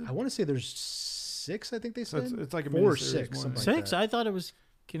this season? want to say there's 6. I think they So said it's like a 4 or miniseries 6. more Something than- like 6. that. I thought it was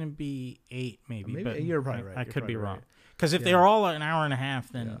gonna be 8, maybe. Maybe but you're probably right. I You're could be probably wrong. right. Because if Yeah. they're all an hour and a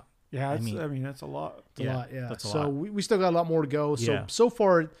half, then Yeah, I it's, mean- that's a lot. It's a lot, yeah. that's a So lot. we still got a lot more to go. So Yeah. so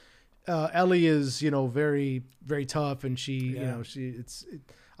far, Ellie is very very tough, and she Yeah.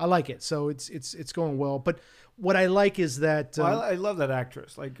 I like it. So it's going well. But what I like is that Well, I love that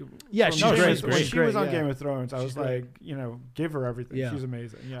actress. Like, Yeah, from she's Game great. of- When She's she great, was on yeah. Game of Thrones, I She's was great. like, give her everything. Yeah. She's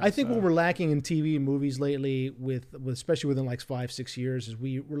amazing. Yeah, I think so- what we're lacking in TV and movies lately, with especially within like 5-6 years, is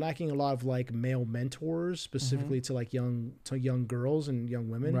we're lacking a lot of like male mentors, specifically to like young girls and young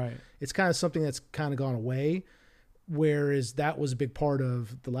women. Right. It's kind of something that's kind of gone away. whereas that was a big part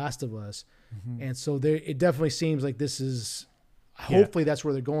of The Last of Us. And so it definitely seems like this is, hopefully that's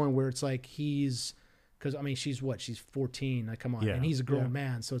where they're going, where it's like because I mean, she's 14, like, come on, and he's a grown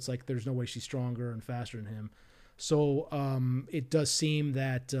man, so it's like there's no way she's stronger and faster than him. So it does seem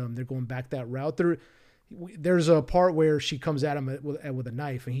that they're going back that route. There's a part where she comes at him with a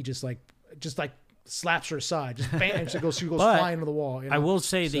knife, and he just like slaps her aside, just bam, and she goes flying to the wall. I will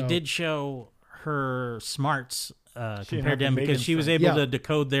say they did show her smarts compared to him, because she was able to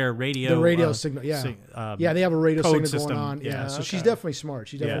decode their radio. The radio signal, they have a radio signal system going on. Yeah, so she's definitely smart.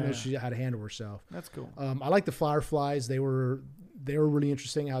 She definitely knows how to handle herself. That's cool. I like the Fireflies. They were really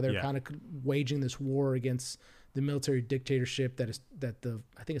interesting. How they're kind of waging this war against the military dictatorship I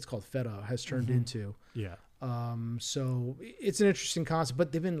think it's called FETA has turned into. Yeah. So it's an interesting concept,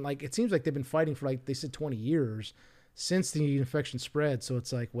 but it seems like they've been fighting for, like they said, 20 years since the infection spread. So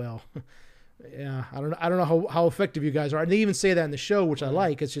it's like, well, yeah, I don't know how effective you guys are. And they even say that in the show, which I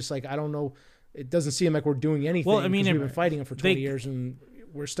like. It's just like, I don't know. It doesn't seem like we're doing anything. Well, I mean, we've been fighting it for 20 years, and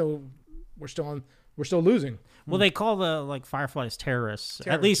we're still losing. Well, they call the Fireflies terrorists,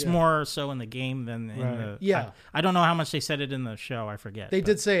 at least more so in the game than in the. Yeah, I don't know how much they said it in the show. I forget. They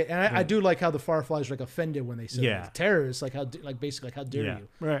did say it, and I do like how the Fireflies are offended when they say terrorists, basically how dare you,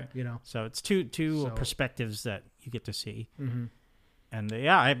 right? So it's two perspectives that you get to see, and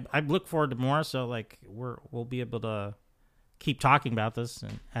I look forward to more. So we'll be able to keep talking about this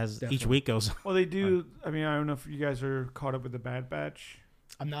as each week goes. Well, they do. I mean, I don't know if you guys are caught up with the Bad Batch.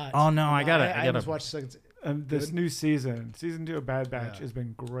 I'm not. Oh no, I gotta. I just watched the second. This new season 2 of Bad Batch has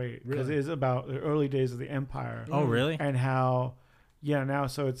been great because it is about the early days of the Empire. Oh, really? And how, now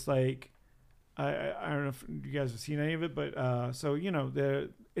so it's like, I don't know if you guys have seen any of it, but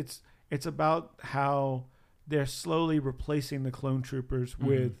it's about how they're slowly replacing the clone troopers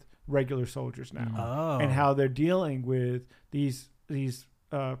with regular soldiers now, and how they're dealing with these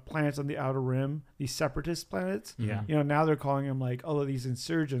planets on the outer rim, these separatist planets. Yeah. Now they're calling them these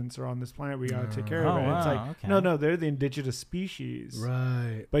insurgents are on this planet. We got to take care of it. And it's no, they're the indigenous species.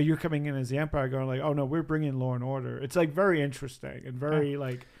 Right. But you're coming in as the Empire going oh no, we're bringing law and order. It's very interesting and very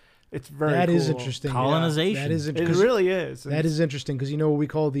it's very That cool. is interesting. Colonization. Yeah. That is interesting. It really is. That is interesting because you know what we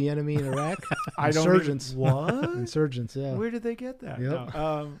call the enemy in Iraq? Insurgents. What? Insurgents, yeah. Where did they get that? Yep.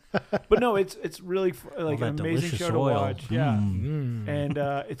 No. But no, it's really an amazing show to watch. Yeah. And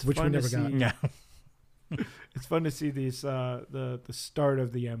it's which fun we never to see. got. It's fun to see these the start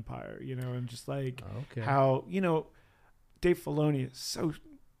of the Empire, and just how Dave Filoni is so,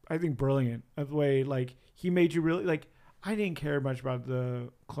 I think, brilliant of the way he made you really I didn't care much about the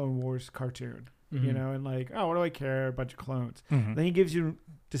Clone Wars cartoon, and what do I care? A bunch of clones. Then he gives you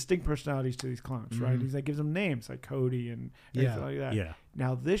distinct personalities to these clones, right? He's gives them names like Cody and everything like that. Yeah.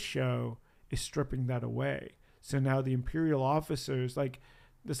 Now this show is stripping that away. So now the Imperial officers,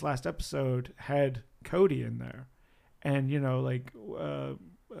 this last episode had Cody in there, and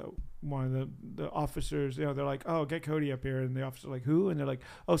one of the officers, they're like, oh, get Cody up here, and the officer's like, who? And they're like,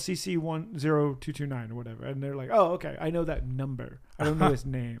 oh, CC 10229 or whatever, and they're like, oh, okay, I know that number, I don't know his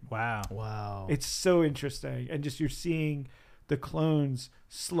name. Wow, it's so interesting, and just you're seeing the clones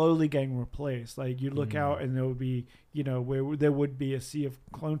slowly getting replaced. You look out, and there would be, where there would be a sea of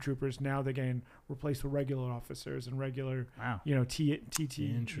clone troopers, now they're getting replaced with regular officers and regular, TT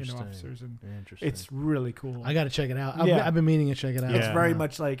officers, and it's really cool. I got to check it out. I've been meaning to check it out. It's very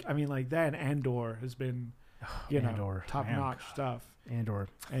much that, and Andor has been, Andor, top notch stuff. Andor,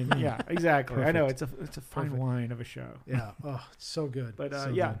 and exactly. I know it's a fine line of a show. Yeah, it's so good. But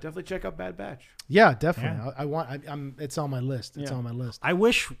so definitely check out Bad Batch. Yeah, definitely. Yeah. It's on my list. It's on my list. I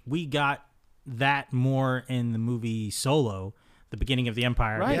wish we got that more in the movie Solo, the beginning of the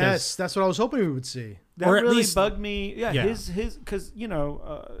Empire. Right. Yes, that's what I was hoping we would see. That or at really least bugged me. Yeah. His because I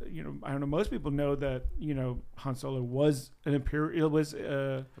don't know. Most people know that Han Solo was an Imperial. It was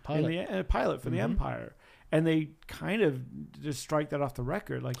a pilot for the Empire. And they kind of just strike that off the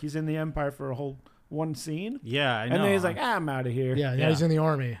record. He's in the Empire for a whole one scene. Yeah, I know. And then he's like, I'm out of here. Yeah, he's in the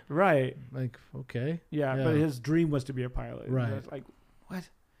army. Right. Okay. Yeah, but his dream was to be a pilot. Right. It's what?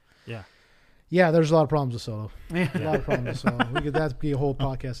 Yeah. Yeah, there's a lot of problems with Solo. Yeah. A lot of problems with Solo. That'd be a whole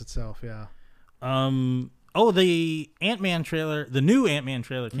podcast itself, yeah. The Ant-Man trailer, the new Ant-Man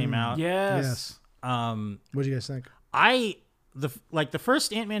trailer came out. Yes. What do you guys think? The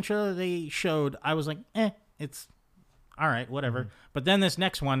first Ant-Man trailer they showed, I was like, it's all right, whatever. But then this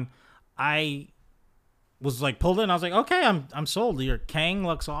next one, I was pulled in. I was like, okay, I'm sold. Your Kang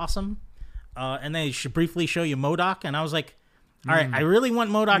looks awesome. And they should briefly show you MODOK, and I was like, all right, I really want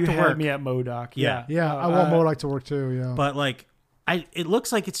MODOK to work. You had me at MODOK. Yeah. Yeah, I want MODOK to work too. Yeah. But it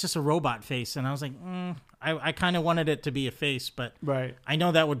looks like it's just a robot face, and I was like, I kind of wanted it to be a face, but Right. I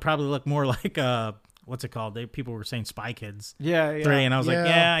know that would probably look more like what's it called? People were saying Spy Kids Yeah. Yeah. 3, and I was like,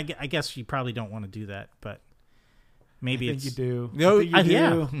 Yeah. I guess you probably don't want to do that, but maybe I think it's you do. No, I think you do.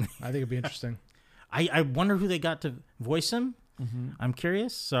 yeah. I think it'd be interesting. I wonder who they got to voice him. Mm-hmm. I'm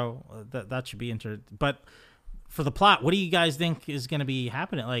curious, so that should be interesting. But for the plot, what do you guys think is going to be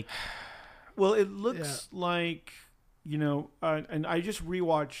happening? Like, Well, it looks like, and I just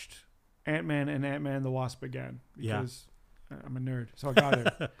rewatched Ant-Man and Ant-Man and the Wasp again because I'm a nerd, so I got it.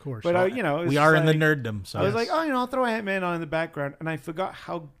 Of course. But we are in the nerddom, so I was like, I'll throw Ant-Man on in the background, and I forgot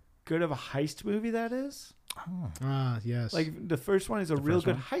how good of a heist movie that is. Yes. Like the first one is a real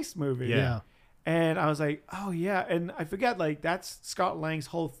good heist movie. yeah. And I was like, oh yeah, and I forget like that's Scott Lang's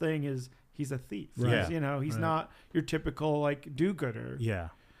whole thing is he's a thief. Right. He's not your typical like do-gooder. yeah,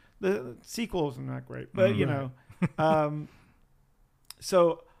 The sequels are not great, but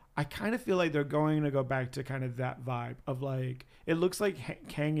so I kind of feel like they're going to go back to kind of that vibe of like it looks like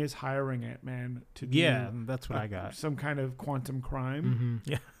Kang is hiring Ant-Man to do that's what I got. some kind of quantum crime.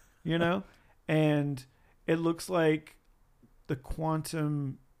 Yeah. And it looks like the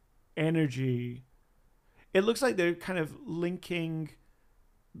quantum energy. It looks like they're kind of linking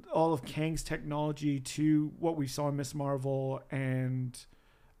all of Kang's technology to what we saw in Miss Marvel and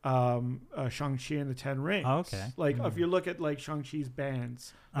Shang-Chi and the Ten Rings. Oh, okay. Like if you look at like Shang-Chi's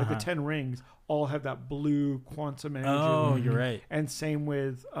bands, like the Ten Rings all have that blue quantum energy. Oh, you're right. And same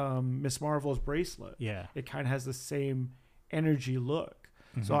with Miss Marvel's bracelet. Yeah. It kind of has the same energy look.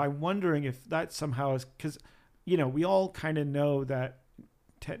 So I'm wondering if that somehow is because, we all kind of know that,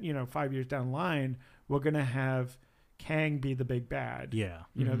 5 years down the line, we're going to have Kang be the big bad. Yeah.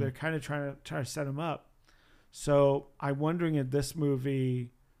 They're kind of trying to set him up. So I'm wondering in this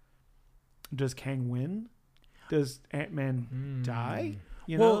movie, does Kang win? Does Ant-Man die?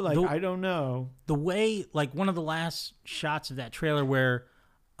 I don't know. The way, like one of the last shots of that trailer where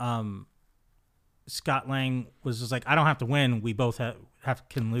Scott Lang was just like, I don't have to win. We both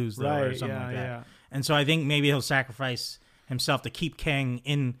can lose though, or something like that. Yeah. And so I think maybe he'll sacrifice himself to keep Kang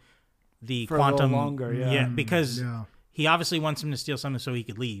in the For quantum a little longer. Yeah. because he obviously wants him to steal something so he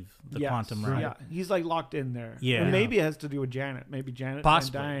could leave the quantum realm. Yeah, he's like locked in there. Yeah. And maybe it has to do with Janet. Maybe Janet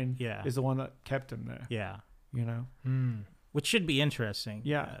Van Dyne is the one that kept him there. Yeah. Mm. Which should be interesting.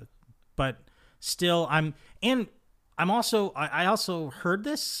 Yeah. But still, I also heard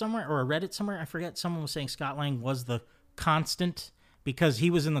this somewhere or read it somewhere. I forget. Someone was saying Scott Lang was the constant because he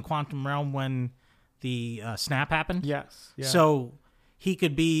was in the quantum realm when the snap happened. Yes. Yeah. So he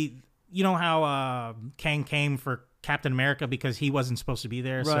could be, how Kang came for Captain America because he wasn't supposed to be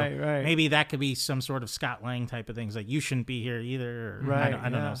there. Right, so right. maybe that could be some sort of Scott Lang type of things. Like you shouldn't be here either. Or Right. I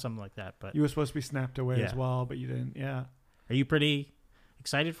don't know, something like that. But you were supposed to be snapped away as well, but you didn't. Yeah. Are you pretty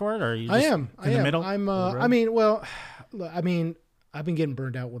excited for it, or are you? I am. In the middle. I'm. I've been getting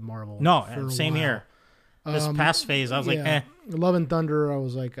burned out with Marvel. No, for a same while. here. This past phase, I was like, Love and Thunder. I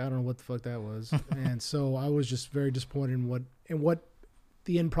was like, I don't know what the fuck that was, and so I was just very disappointed in what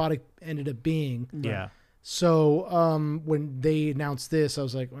the end product ended up being. Yeah. So when they announced this, I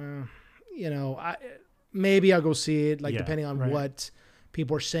was like, maybe I'll go see it. Like depending on what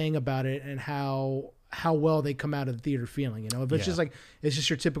people are saying about it and how well they come out of the theater feeling. If it's just like it's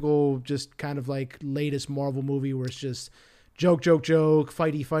just your typical, just kind of like latest Marvel movie where it's just joke,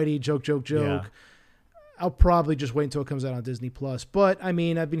 fighty, joke. Yeah. I'll probably just wait until it comes out on Disney Plus. But I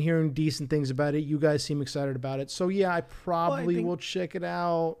mean, I've been hearing decent things about it. You guys seem excited about it. So yeah, I probably will check it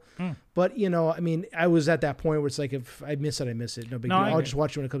out. But I was at that point where it's like, if I miss it, I miss it. No big deal. I'll just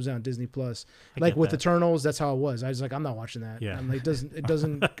watch it when it comes out on Disney Plus. Like with Eternals, that's how it was. I was like, I'm not watching that. Yeah. I'm like, it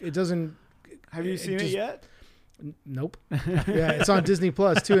doesn't. Have you seen it yet? Nope. Yeah, it's on Disney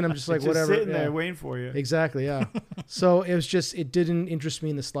Plus too, and I'm just like, it's whatever. Just sitting there waiting for you. Exactly. Yeah. So it was just, it didn't interest me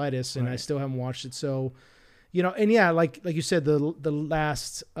in the slightest, and I still haven't watched it. So, and yeah, like you said, the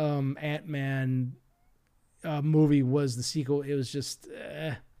last Ant-Man movie was the sequel. It was just,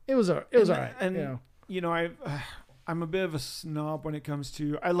 it was all right. And I'm a bit of a snob when it comes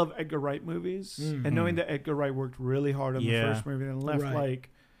to. I love Edgar Wright movies, and knowing that Edgar Wright worked really hard on the first movie and left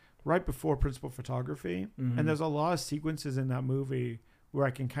right before principal photography, and there's a lot of sequences in that movie where I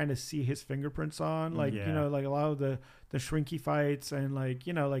can kind of see his fingerprints on, like like a lot of the shrinky fights, and like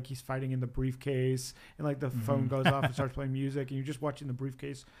he's fighting in the briefcase, and like the phone goes off and starts playing music, and you're just watching the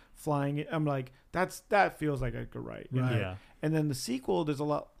briefcase flying. I'm like, that feels like Edgar Wright, right? Yeah. And then the sequel, there's a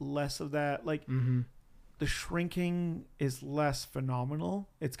lot less of that. Like the shrinking is less phenomenal.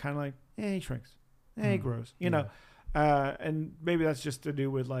 It's kind of like, he shrinks, he grows, you know. And maybe that's just to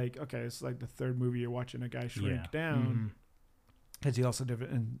do with like, okay, it's like the third movie you're watching a guy shrink down, because he also did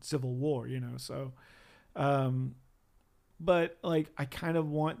it in Civil War, so But like I kind of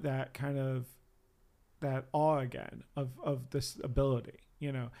want that awe again of this ability,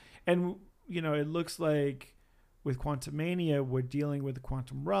 and it looks like with Quantumania we're dealing with the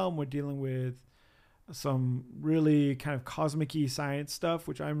quantum realm, we're dealing with some really kind of cosmic-y science stuff,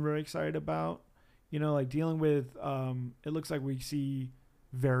 which I'm very excited about. Like dealing with it looks like we see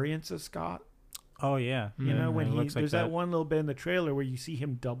variants of Scott. Oh yeah, when there's that one little bit in the trailer where you see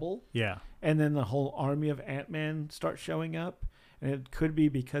him double. Yeah, and then the whole army of Ant-Man starts showing up, and it could be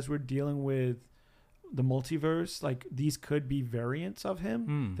because we're dealing with the multiverse. Like these could be variants of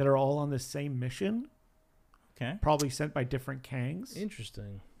him that are all on the same mission. Okay, probably sent by different Kangs.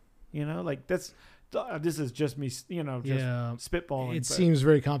 Interesting. Like this is just me, spitballing. It seems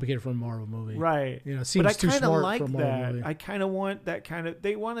very complicated for a Marvel movie, right? It seems too smart for a Marvel movie. I kind of want that kind of.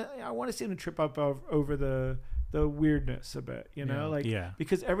 I want to see them trip up over the weirdness a bit,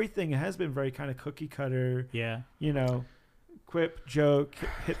 because everything has been very kind of cookie cutter. Yeah, quip, joke,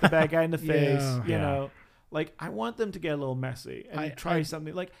 hit the bad guy in the face. Like I want them to get a little messy and try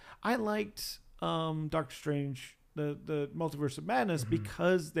something. Like I liked Doctor Strange, the Multiverse of Madness,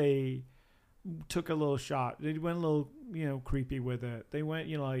 because they took a little shot. They went a little, creepy with it. They went,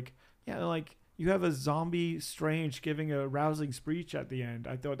 like you have a zombie Strange giving a rousing speech at the end.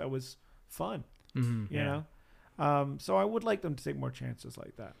 I thought that was fun. So I would like them to take more chances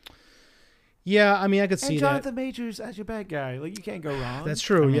like that. Yeah, I mean, I could see Jonathan Majors as your bad guy. Like you can't go wrong. That's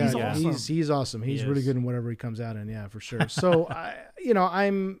true. He's awesome. He's awesome. He's really good in whatever he comes out in. Yeah, for sure. So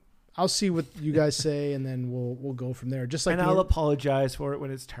I'll see what you guys say, and then we'll go from there. Just like, and I'll apologize for it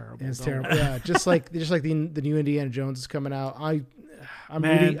when it's terrible. It's terrible. Yeah, just like the new Indiana Jones is coming out. I'm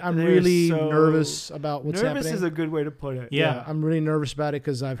Man, really nervous about what's happening. Nervous is a good way to put it. Yeah, I'm really nervous about it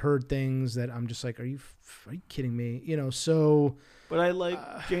because I've heard things that I'm just like, are you kidding me? So. But I like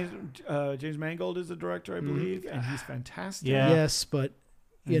James Mangold is the director, I believe, and he's fantastic. Yeah. Yes, but.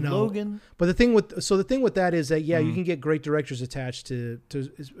 Logan. But the thing with that is that you can get great directors attached to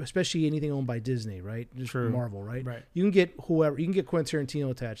especially anything owned by Disney, right? Just Marvel, right? Right. You can get whoever, you can get Quentin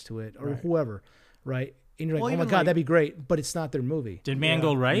Tarantino attached to it or whoever, right? And you're like, oh my god, that'd be great, but it's not their movie. Did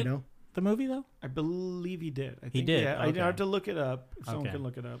Mangold write the movie though? I believe he did. I think he did. Yeah, okay. I have to look it up. If someone can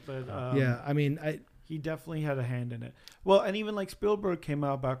look it up, but I mean, he definitely had a hand in it. Well, and even like Spielberg came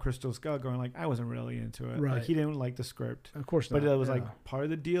out about Crystal Skull going like, I wasn't really into it. Right. Like he didn't like the script. Of course not. But it was like part of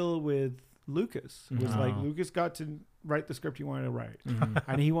the deal with Lucas. It was like Lucas got to write the script he wanted to write.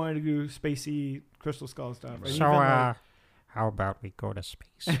 And he wanted to do spacey Crystal Skull stuff. And so how about we go to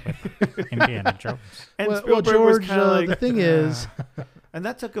space with Indiana Jones? And Spielberg George, was kind of like, the thing is... And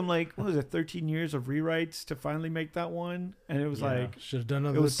that took him 13 years of rewrites to finally make that one. And it was like... Should have done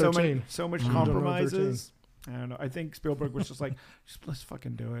another It was 13. so much compromises. I don't know. I think Spielberg was just like, let's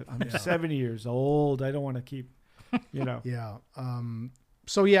fucking do it. I'm 70 years old. I don't want to keep, Yeah.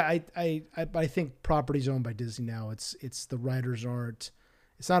 So yeah, I think properties owned by Disney now. It's the writers aren't.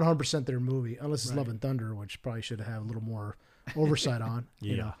 It's not 100% their movie unless it's Love and Thunder, which probably should have a little more oversight on.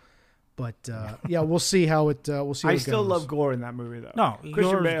 But we'll see how it. We'll see. How I it still goes. love Gore in that movie though. No,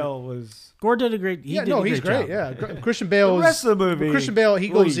 Christian Bale was. Gore did a great. He's great. Yeah, Christian Bale. The rest of the movie. Christian Bale. He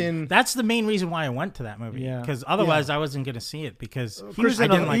goes in. That's the main reason why I went to that movie. Yeah, because otherwise I wasn't going to see it because he was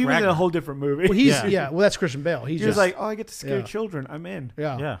in a whole different movie. Well, well, that's Christian Bale. He was like, I get to scare children. I'm in.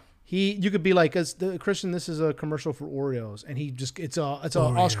 Yeah. You could be like, Christian, this is a commercial for Oreos, and it's an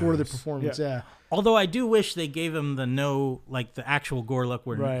Oscar-worthy performance. Yeah. Although I do wish they gave him the actual Gore look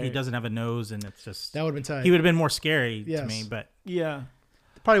where he doesn't have a nose, and it's just that would have been tight. He would have been more scary to me, but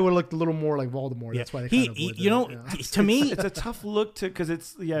probably would have looked a little more like Voldemort. That's why they to me, it's a tough look because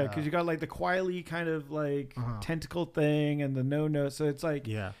it's because you got like the quietly kind of like tentacle thing and the no, so it's like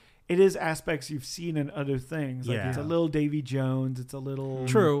it is aspects you've seen in other things. Like it's a little Davy Jones. It's a little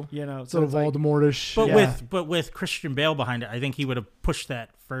true. It's a little Voldemortish. But with Christian Bale behind it, I think he would have pushed that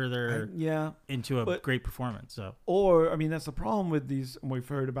further into a great performance. So, or I mean, that's the problem with these. We've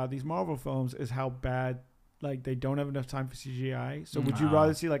heard about these Marvel films is how bad. Like they don't have enough time for CGI. So would you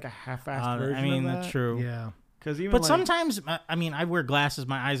rather see like a half-assed version? I mean, of that? That's true. Yeah. But sometimes, I mean, I wear glasses.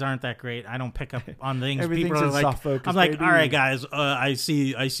 My eyes aren't that great. I don't pick up on things. People are like, focus, I'm like, all right, guys, I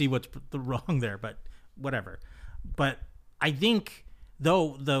see what's wrong there, but whatever. But I think,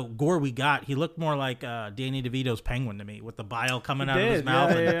 though, the Gore we got, he looked more like Danny DeVito's Penguin to me with the bile coming out of his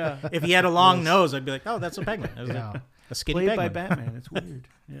mouth. Yeah. If he had a long nose, I'd be like, oh, that's a penguin. It was a skinny Played penguin. by Batman. It's weird.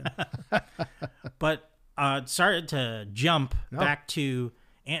 Yeah. But started to jump back to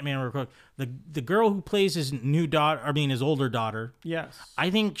Ant-Man real quick. The girl who plays his his older daughter. Yes. I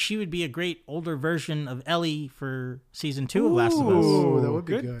think she would be a great older version of Ellie for season 2 of Last of Us. Ooh, that would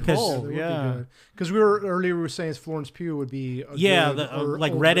be good. Yeah. Because we were saying Florence Pugh would be a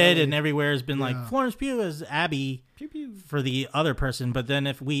like Reddit Ellie. and everywhere has been like Florence Pugh as Abby for the other person. But then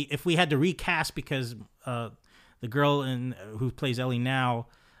if we had to recast because the girl who plays Ellie now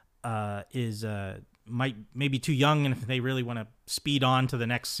is maybe too young, and if they really want to speed on to the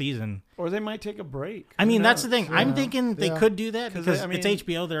next season, or they might take a break. I mean, that's the thing. I'm thinking they could do that because it's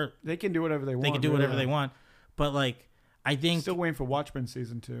HBO. They can do whatever they want. They can do whatever they want, but like I think still waiting for Watchmen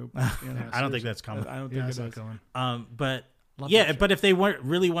season 2. I don't think that's coming. I don't think it's not coming. But but if they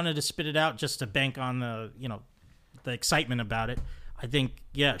really wanted to spit it out just to bank on the excitement about it, I think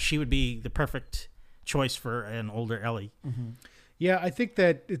she would be the perfect choice for an older Ellie. Mm-hmm. Yeah, I think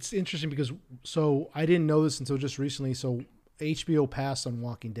that it's interesting because I didn't know this until just recently. So HBO passed on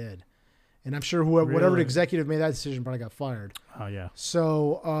Walking Dead, and I'm sure whatever executive made that decision probably got fired. Oh yeah.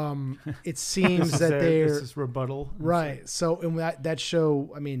 So it seems that this is rebuttal, right? So in that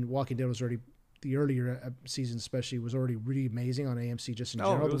show, I mean, Walking Dead was already the earlier seasons, especially, was already really amazing on AMC just in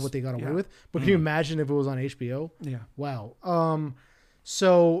general what they got away with. But can you imagine if it was on HBO? Yeah. Wow.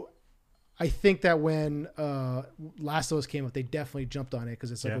 So I think that when Last of Us came up, they definitely jumped on it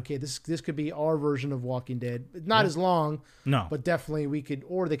because it's like, okay, this could be our version of Walking Dead. Not as long, but definitely we could,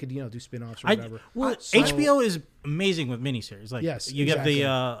 or they could, do spin-offs or whatever. HBO is amazing with miniseries. Like, you get the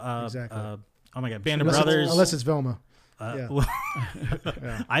oh my god, Band of Brothers. Unless it's Velma. I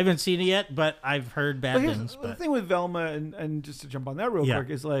haven't seen it yet, but I've heard bad things. The thing with Velma, and just to jump on that real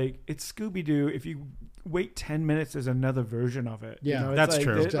quick, is like it's Scooby-Doo. If you wait 10 minutes, there's another version of it. Yeah, that's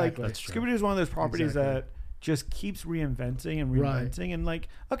true. Exactly. Scooby-Doo is one of those properties that just keeps reinventing and reinventing. And like,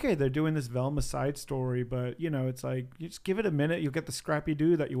 okay, they're doing this Velma side story, but it's like, you just give it a minute, you'll get the Scrappy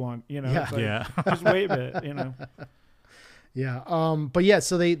Doo that you want. It's like, just wait a bit. Yeah. But yeah,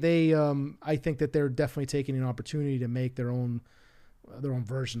 so they I think that they're definitely taking an opportunity to make their own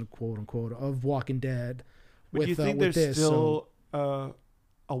version, quote unquote, of Walking Dead. But do you think there's still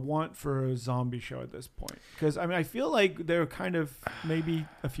a want for a zombie show at this point? Because I mean, I feel like they're kind of maybe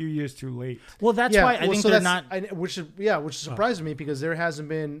a few years too late. Well, that's why I think they're not. Which surprises me because there hasn't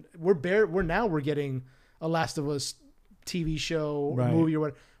been. We're getting a Last of Us TV show, or movie, or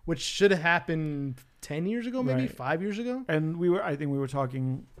what, which should have happened 10 years ago, maybe 5 years ago. And I think we were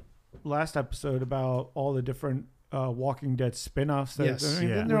talking last episode about all the different Walking Dead spin-offs. They're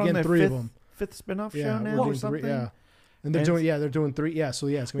on their 3 of them. Fifth spin-off show now or something. And they're doing 3. Yeah, so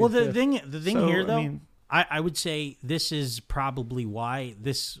it's gonna be the thing here though, I would say this is probably why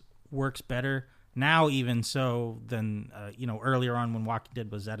this works better now, even so, than earlier on when Walking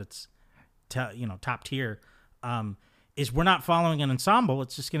Dead was at its top tier. Is we're not following an ensemble.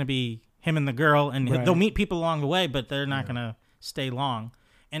 It's just going to be him and the girl, and they'll meet people along the way, but they're not going to stay long.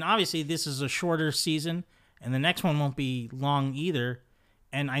 And obviously, this is a shorter season, and the next one won't be long either.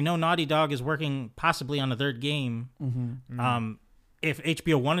 And I know Naughty Dog is working possibly on a 3rd game. Mm-hmm. If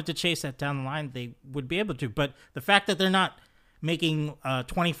HBO wanted to chase that down the line, they would be able to. But the fact that they're not making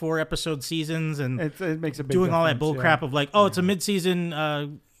 24 episode seasons and it makes a big doing all that bull crap of like, it's a mid-season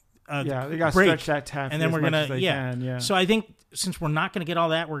they got to break, stretch that taffy and then we're gonna can. So I think since we're not gonna get all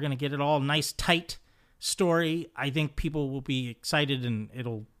that, we're gonna get it all nice, tight story. I think people will be excited and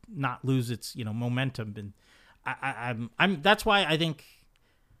it'll not lose its momentum. And I'm that's why I think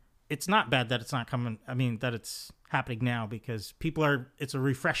it's not bad that it's not coming. I mean that it's happening now because it's a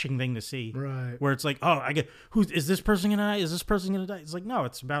refreshing thing to see. Right. Where it's like, I get is this person gonna die? Is this person gonna die? It's like, no,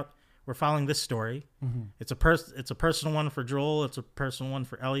 it's about. We're following this story. Mm-hmm. It's a personal one for Joel. It's a personal one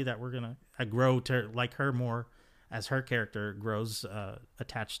for Ellie that we're gonna grow to like her more as her character grows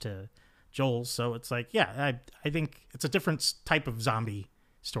attached to Joel. So it's like, I think it's a different type of zombie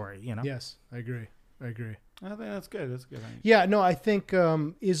story. Yes, I agree. I think that's good. That's good. Yeah, no, I think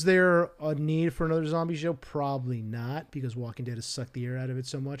is there a need for another zombie show? Probably not, because Walking Dead has sucked the air out of it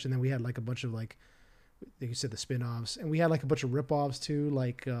so much, and then we had like a bunch of like you said the spin-offs, and we had like a bunch of rip-offs too,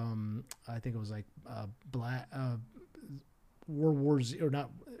 like I think it was like Black World War Z, or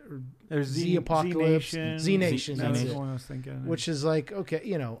not, or Z Apocalypse, Z Nation, that's the one I was thinking. Which is like, okay,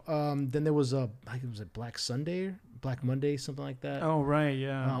 then there was like, it was like Black Sunday, Black Monday, something like that. Oh right,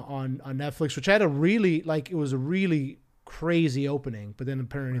 yeah. On Netflix, which had a really it was a really crazy opening, but then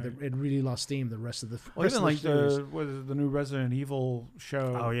apparently it really lost steam the rest of the even like the new Resident Evil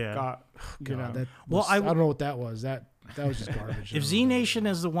show got I don't know what that was. That was just garbage. If Z Nation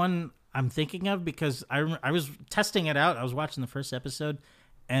is the one I'm thinking of, because I was testing it out, I was watching the first episode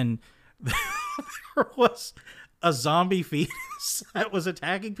and there was a zombie fetus that was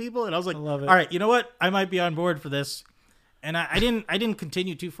attacking people, and I was like, I love it. all right, you know what? I might be on board for this. And I didn't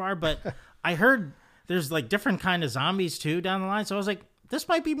continue too far, but I heard there's like different kind of zombies too down the line. So I was like, this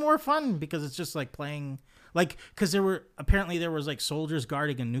might be more fun because it's just like playing, like, because there was like soldiers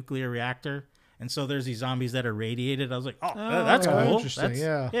guarding a nuclear reactor. And so there's these zombies that are radiated. I was like, oh, that's cool. Interesting.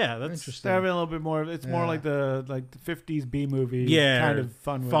 That's interesting. They're having a little bit more. It's more like the 50s B movie. Yeah, kind of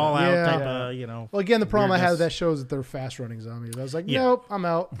fun with Fallout it. type of, you know. Well, again, the problem I had with weirdness. that show is that they're fast running zombies. I was like, nope, I'm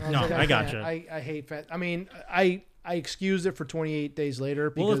out. I gotcha. I hate fast. I mean, I excused it for 28 days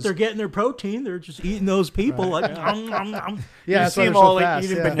later because Well, if they're getting their protein, they're just eating those people. Like, You that's see why them they're all so like fast.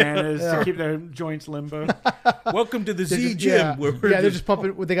 eating Yeah. bananas to keep their joints limbo. welcome to the They're Z just- Gym. Yeah, they're just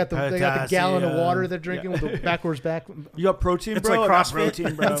pumping. They got the gallon of Potassium. water they're drinking with the backwards back. You got protein, It's bro? like I got CrossFit.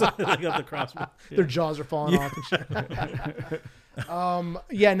 protein, bro. They got the CrossFit. Their jaws are falling off and shit.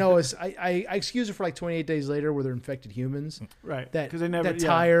 I excuse it for like 28 days later where they're infected humans Right. that 'Cause they never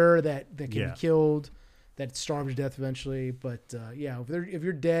tire that can be Yeah. killed, that starve to death eventually. But if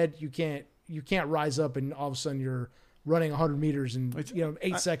you're dead, you can't rise up and all of a sudden you're running 100 meters in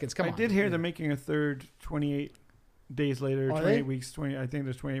 8 seconds. Come on. I did hear they're making a third 28 days later, Are 28 they? weeks, 20. I think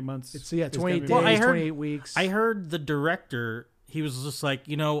there's 28 months. It's 28 gonna days, be- Well, I heard- 28 weeks. I heard the director, he was just like,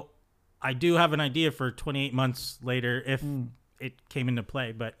 I do have an idea for 28 months later if it came into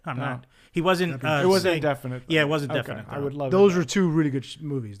play, but I'm No. not. He wasn't. It wasn't saying- definite. Yeah, it wasn't Okay, definite. I would love Those it. are two really good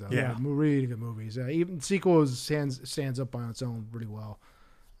movies, though. Yeah. Really good movies. Even sequel stands up on its own really well.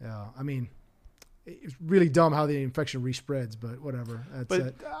 Yeah, I mean, it's really dumb how the infection respreads, but whatever. That's But,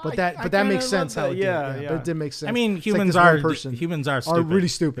 it. I- But that I but that kinda makes sense love how that. it did. Yeah, But yeah. it did make sense. I mean, It's like humans this one are person humans are are stupid. really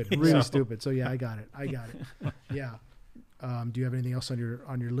stupid, really So- stupid. So yeah, I got it. Yeah. Do you have anything else on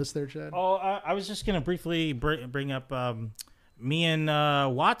your list there, Chad? Oh, I was just gonna briefly bring up. Me and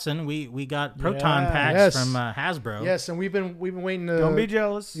Watson, we got proton Yeah. packs Yes. from Hasbro. Yes, and we've been waiting to. Don't be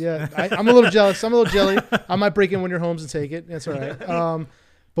jealous. Yeah, I'm a little jealous. I'm a little jelly. I might break in one of your homes and take it. That's all right.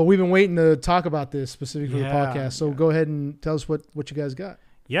 But we've been waiting to talk about this specifically for the Yeah, podcast. So yeah. go ahead and tell us what you guys got.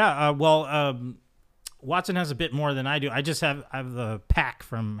 Yeah. Watson has a bit more than I do. I just have the pack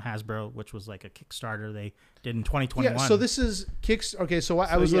from Hasbro, which was like a Kickstarter they did in 2021. Yeah. So this is Okay. So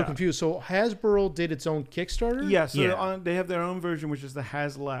I was a little yeah. confused. So Hasbro did its own Kickstarter. Yeah, so Yeah. they have their own version, which is the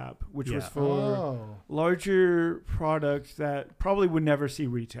HasLab, which was Yeah. for Oh. larger products that probably would never see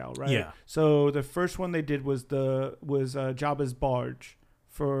retail, right? Yeah. So the first one they did was Jabba's barge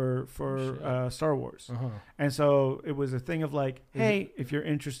for Star Wars, Uh-huh. and so it was a thing of like, hey, if you're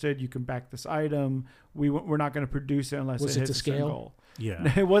interested, you can back this item. We're not going to produce it unless Was it it hits to a certain scale? goal.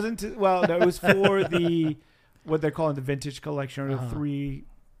 yeah. It wasn't. No, it was for the what they're calling the vintage collection, or the Uh-huh.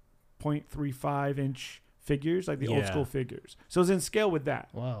 3.35 inch figures, like the old Yeah. school figures. So it was in scale with that,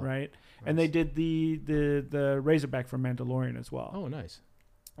 Wow. right? And they did the Razorback from Mandalorian as well. Oh, nice.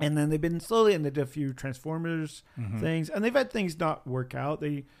 And then they've been slowly, and they did a few Transformers Mhm. things, and they've had things not work out.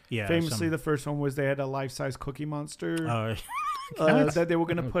 They Yeah. famously, the first one was they had a life-size Cookie Monster Oh, that they were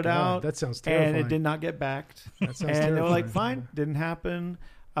going to Oh, put God, out, That sounds and terrifying. it did not get backed. That sounds And they were like, terrifying. fine, didn't happen.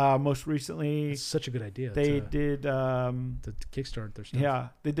 Most recently, It's such a good idea. they to did, kickstart their stuff. yeah,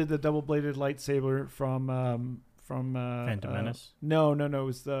 they did the double-bladed lightsaber from Phantom Menace. No, it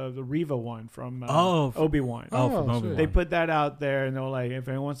was the Reva one from Oh, Obi-Wan. Oh, from Oh, Obi-Wan. sweet. They put that out there, and they were like, if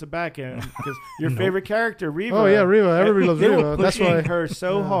anyone wants to back it, because your favorite character, Reva. Oh yeah, Reva. Everybody loves They Reva. were That's pushing why. her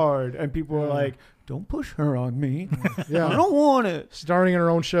so Yeah. hard, and people were Yeah. like, don't push her on me. I Yeah, don't want it. starring in her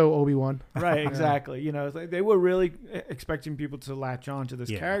own show, Obi-Wan. Right, exactly. You know, it's like they were really expecting people to latch on to this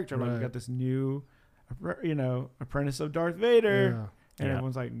Yeah, character. Like, we right. got this new, apprentice of Darth Vader. Yeah. And Yeah.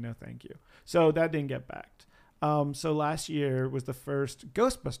 everyone's like, no, thank you. So that didn't get backed. So last year was the first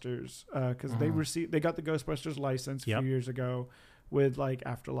Ghostbusters, because they got the Ghostbusters license a Yep. few years ago with like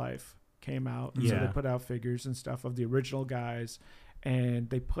Afterlife came out. And so Yeah. they put out figures and stuff of the original guys, and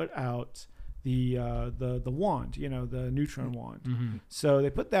they put out the wand, the neutron wand. Mm-hmm. So they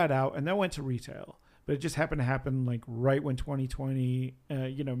put that out, and that went to retail. But it just happened to happen like right when 2020,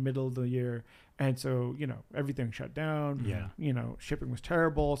 middle of the year. And so, everything shut down. Yeah. Shipping was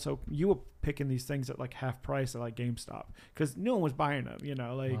terrible. So you were picking these things at like half price at like GameStop because no one was buying them,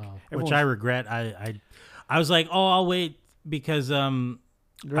 Wow. everyone which I was- regret. I was like, oh, I'll wait because I was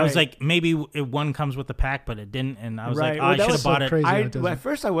Right. like, maybe one comes with the pack, but it didn't, and I was Right. like, oh, Well, I that should have was bought so it. crazy. when it doesn't. at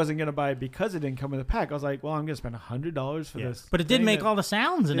first I wasn't going to buy it because it didn't come with a pack. I was like, well, I'm going to spend $100 for Yeah. this. But it did thing make that- all the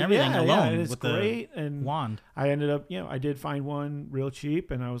sounds and everything yeah, alone and it's with great. the And wand. I ended up, I did find one real cheap,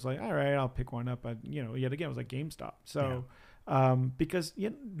 and I was like, all right, I'll pick one up. But yet again, it was like GameStop. So, because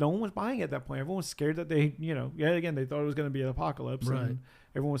no one was buying it at that point. Everyone was scared that they, yet again, they thought it was going to be an apocalypse, Right. and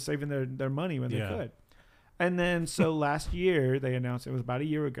everyone was saving their money when Yeah. they could. And then so last year they announced, it was about a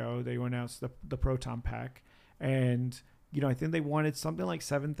year ago, they announced the Proton Pack, and I think they wanted something like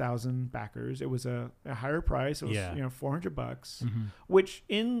 7,000 backers. It was a higher price. It was $400, which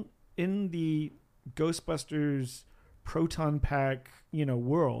in the Ghostbusters Proton Pack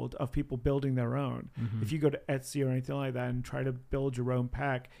world of people building their own, if you go to Etsy or anything like that and try to build your own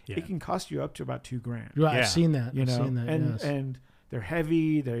pack, it can cost you up to about $2,000. Right, I've seen that. I've seen that, and they're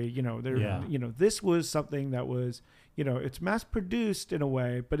heavy. This was something that was, it's mass produced in a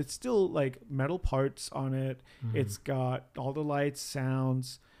way, but it's still like metal parts on it. It's got all the lights,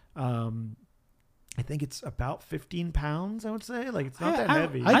 sounds. I think it's about 15 pounds, I would say. Like, it's not that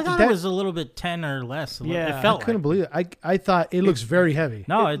heavy. I thought it was a little bit 10 or less. Yeah, it felt I couldn't believe it. I thought it looks very heavy.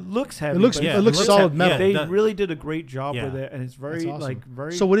 No, it looks heavy. It looks solid metal. They really did a great job with it, and it's very awesome.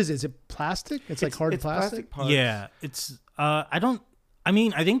 very. So what is it? Is it plastic? It's like hard plastic parts. Yeah, it's.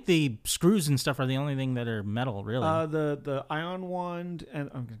 I think the screws and stuff are the only thing that are metal, really. The ion wand, and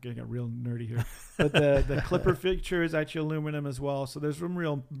I'm getting real nerdy here, but the clipper fixture is actually aluminum as well. So there's some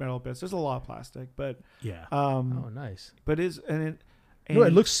real metal bits. There's a lot of plastic, but oh, nice. But it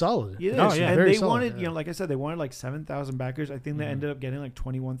looks solid. Yeah, and they wanted, like I said, they wanted like 7,000 backers. I think they ended up getting like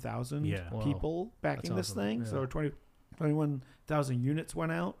 21,000 people backing this thing. So 21,000 units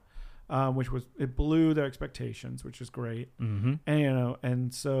went out. It blew their expectations, which is great. And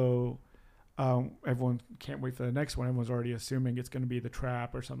and so everyone can't wait for the next one. Everyone's already assuming it's going to be the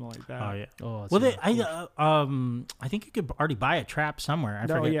Trap or something like that. Oh yeah. Well, I think you could already buy a Trap somewhere. I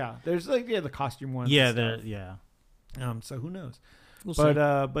forget. There's the costume ones. So who knows? We'll see.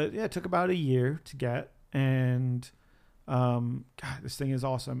 But it took about a year to get, and God, this thing is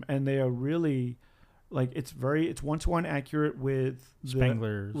awesome, and they are really. Like, it's 1-to-1 accurate with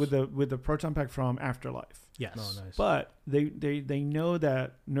Spengler's with the Proton Pack from Afterlife. Yes. Oh, nice. But they know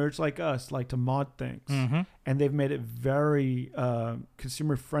that nerds like us like to mod things, and they've made it very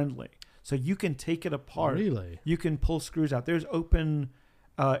consumer friendly. So you can take it apart. Really? You can pull screws out. There's open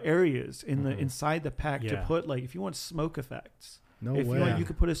areas in the inside the pack to put, like, if you want smoke effects. No if way. you want, you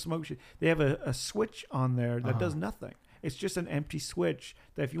could put a smoke. They have a switch on there that does nothing. It's just an empty switch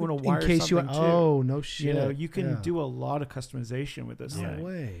that if you want to wire something to. Oh, no shit. You can do a lot of customization with this thing. No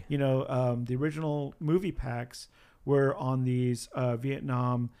way. The original movie packs were on these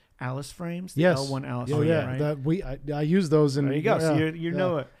Vietnam Alice frames. The L1 Alice frame, right? I use those. There you go. So you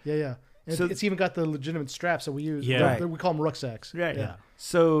know it. Yeah. And so it's even got the legitimate straps that we use. Yeah. We call them rucksacks. Right. Yeah.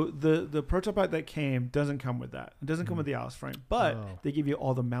 So the prototype that came doesn't come with that. It doesn't come with the Alice frame, but they give you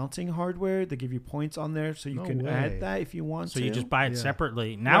all the mounting hardware. They give you points on there, so you can add that if you want to. So you just buy it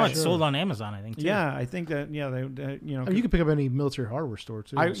separately. Now it's sold on Amazon, I think. Too. Yeah, I think that. Yeah, they you can pick up any military hardware store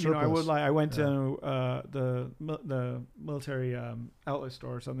too. I would like. I went to the military outlet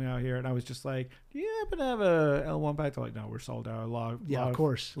store or something out here, and I was just like, "Do you happen to have a L1 pack?" They're like, "No, we're sold out." Of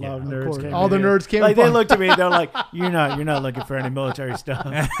course. A lot of nerds came all the nerds came. Like, they looked at me. They're like, "You're not looking for any military stuff."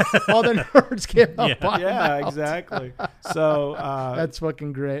 All the nerds came up. Yeah, exactly. So that's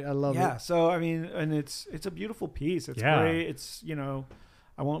fucking great. I love it. Yeah. So I mean, and it's a beautiful piece. It's great. It's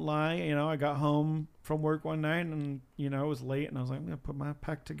I won't lie. I got home from work one night and it was late, and I was like, I'm gonna put my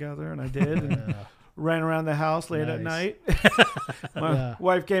pack together, and I did. And ran around the house late at night. My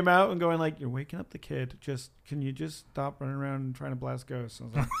wife came out and going like, "You're waking up the kid. Can you just stop running around and trying to blast ghosts?" I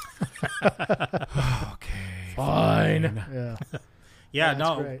was like, "Okay, fine." Yeah,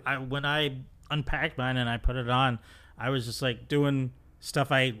 no. When I unpacked mine and I put it on, I was just like doing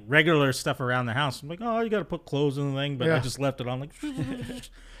regular stuff around the house. I'm like, oh, you got to put clothes in the thing, but I just left it on like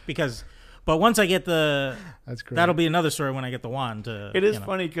but once I get that's great. That'll be another story when I get the wand. It is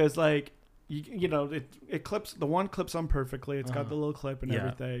funny because like it clips, the wand clips on perfectly. It's got the little clip and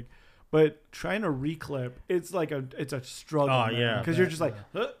everything, but trying to reclip, it's a struggle. Oh yeah, because you're just like,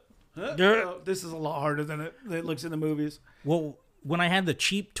 this is a lot harder than it looks in the movies. Well, when I had the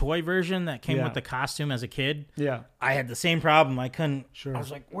cheap toy version that came with the costume as a kid, yeah, I had the same problem. I couldn't. Sure. I was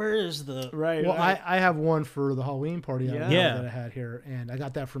like, "Where is the right?" Well, I have one for the Halloween party that I had here, and I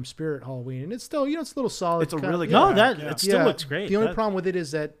got that from Spirit Halloween, and it's still it's a little solid. It's a really good. No, it still looks great. The only problem with it is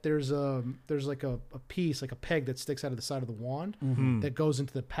that there's like a piece, like a peg that sticks out of the side of the wand that goes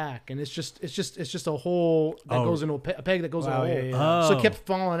into the pack, and it's just a hole that goes into a peg that goes in a hole. Yeah. So it kept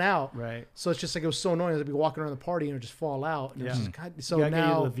falling out. Right. So it's just like it was so annoying. I'd be walking around the party and it would just fall out. And so you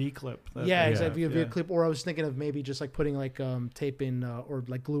now. The V clip. Exactly. V clip, or I was thinking of maybe just like putting like tape in or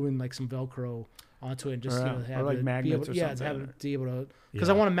like gluing like some Velcro onto it and just have or like it magnets be able, or something. to have it be able to, because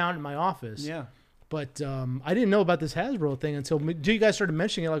I want to mount it in my office. Yeah. But I didn't know about this Hasbro thing until you guys started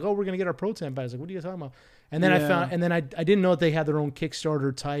mentioning it. Like, oh, we're gonna get our proton packs. Like, what are you guys talking about? And then I didn't know that they had their own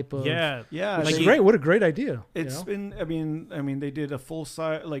Kickstarter type of. Yeah. Like, great! What a great idea. It's been. I mean, they did a full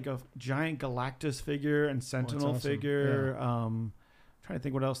size, like a giant Galactus figure and Sentinel figure. Yeah. Trying to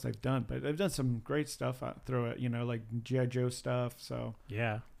think what else they've done, but they've done some great stuff out through it. Like G.I. Joe stuff. So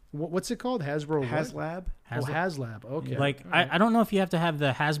yeah. What's it called? Hasbro HasLab. HasLab. Okay. Like I don't know if you have to have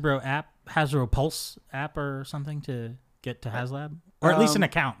the Hasbro app, Hasbro Pulse app or something to get to HasLab, or at least an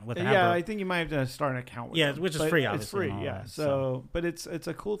account with Hasbro. Yeah, I think you might have to start an account with them. which is free. Obviously, it's free. Yeah. So, but it's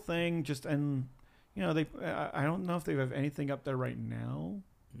a cool thing. Just and they. I don't know if they have anything up there right now.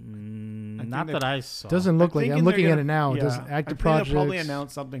 Not that I saw. Doesn't look like. I'm looking at it now. It doesn't. Active Projects. They'll probably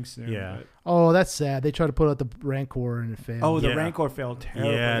announce something soon. Yeah. But. Oh, that's sad. They tried to put out the Rancor and it failed. Oh, the Rancor failed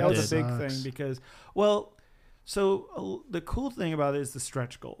terribly. Yeah, that was a big thing because, so the cool thing about it is the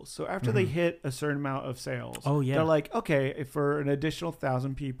stretch goals. So after they hit a certain amount of sales, they're like, okay, if for an additional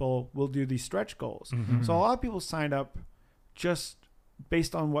 1,000 people, we'll do these stretch goals. Mm-hmm. So a lot of people signed up just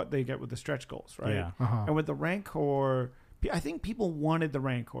based on what they get with the stretch goals, right? Yeah. And with the Rancor, I think people wanted the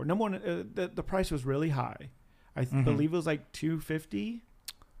Rancor. Number one, the price was really high. I believe it was like $250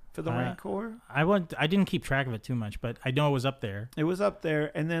 for the Rancor. I didn't keep track of it too much, but I know it was up there. It was up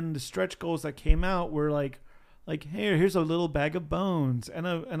there, and then the stretch goals that came out were like, hey, here's a little bag of bones and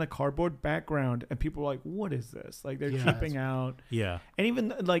a cardboard background, and people were like, what is this? Like they're cheaping out. Yeah, and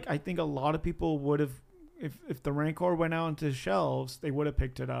even like I think a lot of people would have, if the Rancor went out into shelves, they would have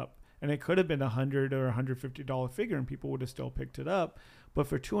picked it up. And it could have been $100 or $150 figure, and people would have still picked it up. But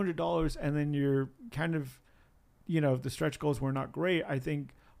for $200, and then you're kind of, the stretch goals were not great. I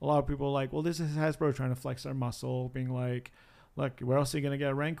think a lot of people are like, well, this is Hasbro trying to flex their muscle, being like, look, where else are you going to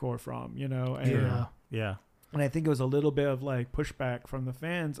get a Rancor from? And, yeah. And I think it was a little bit of like pushback from the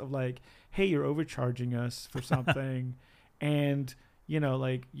fans of like, hey, you're overcharging us for something, and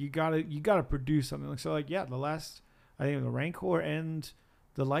like you gotta produce something. So like, yeah, I think the Rancor and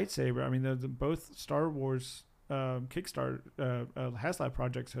the lightsaber. I mean, the both Star Wars Kickstarter HasLab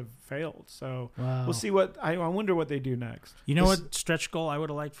projects have failed. So we'll see what I wonder what they do next. What stretch goal I would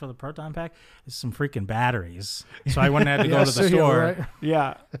have liked for the proton pack is some freaking batteries. So I wouldn't have to go to the store. Right?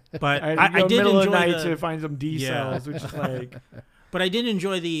 Yeah, but I did enjoy the night to find some D cells, which is like. But I did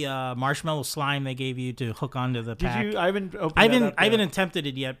enjoy the marshmallow slime they gave you to hook onto the pack. Did you? I haven't attempted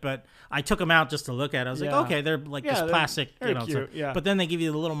it yet, but I took them out just to look at it. I was like, okay, they're like this plastic, they're cute, But then they give you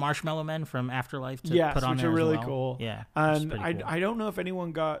the little marshmallow men from Afterlife to put on there, which are really well. cool. Yeah, and cool. I don't know if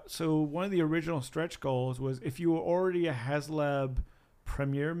anyone got. So one of the original stretch goals was if you were already a HasLab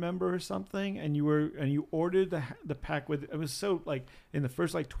Premier member or something, and you ordered the pack with it was so like in the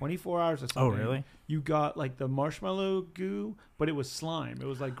first like 24 hours or something. Oh, really? You got like the marshmallow goo, but it was slime. It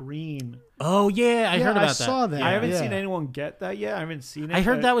was like green. Oh yeah, I heard about that. I saw that. I haven't seen anyone get that yet. I haven't seen it. I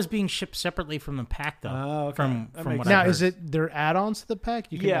heard that was being shipped separately from the pack though. Oh, okay. From what now, I heard. is it their add-ons to the pack?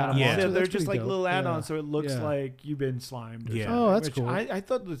 You can add them on to? They're just like dope. little add-ons, so it looks like you've been slimed. Or something, oh, that's cool. I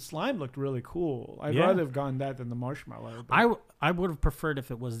thought the slime looked really cool. I'd rather have gone that than the marshmallow. I would have preferred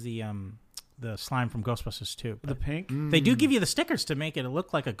if it was the slime from Ghostbusters 2. The pink? They do give you the stickers to make it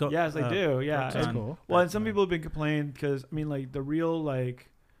look like a ghost. Yes, they do. Yeah. That's cool. Well, and some people have been complaining because, I mean, like, the real, like,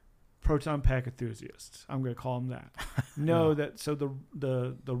 proton pack enthusiasts, I'm going to call them that, know that, so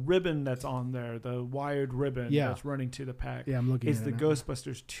the ribbon that's on there, the wired ribbon that's running to the pack I'm looking is at the it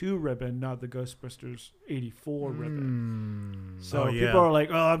Ghostbusters 2 ribbon, not the Ghostbusters 84 ribbon. So yeah. people are like,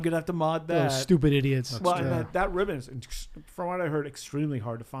 oh, I'm going to have to mod that. Those stupid idiots. Well, and that ribbon is, from what I heard, extremely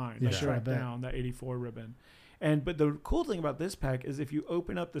hard to find. Yeah, track down that 84 ribbon. But the cool thing about this pack is if you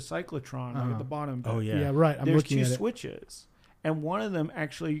open up the cyclotron like at the bottom, right. There's two switches, and one of them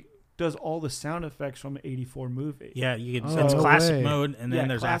actually does all the sound effects from the 84 movie. Yeah, you can. It's classic mode, and then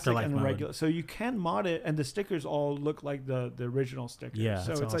there's afterlife and mode. Regular. So you can mod it, and the stickers all look like the original stickers. Yeah,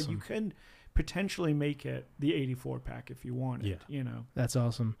 so it's awesome. Like you can potentially make it the 84 pack if you want it. You know, that's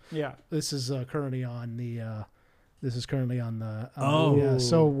awesome. Yeah, this is currently on the.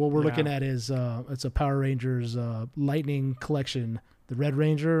 So what we're looking at is it's a Power Rangers Lightning collection, the Red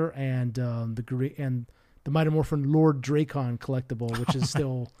Ranger and the green and the Mighty Morphin Lord Dracon collectible, which is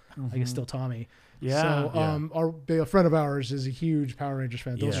still I guess still Tommy. Yeah. So a friend of ours is a huge Power Rangers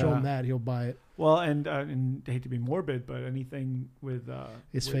fan. Don't show him that; he'll buy it. Well, and I hate to be morbid, but anything with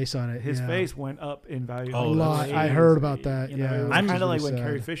his face on it, his face went up in value. A lot. I heard about that. You know, it was kind of like when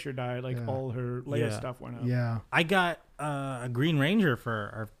Carrie Fisher died. Like all her Leia stuff went up. Yeah. I got a Green Ranger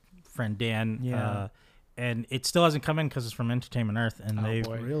for our friend Dan. Yeah. And it still hasn't come in because it's from Entertainment Earth, and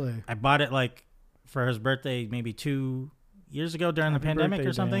really? I bought it like for his birthday maybe 2 years ago during the Happy pandemic birthday,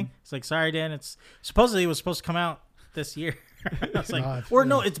 or something. Dan. It's like, sorry, Dan. It was supposed to come out this year. I was like, God, or yeah.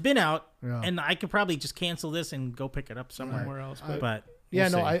 no, it's been out, Yeah. and I could probably just cancel this and go pick it up somewhere. else. But Yeah,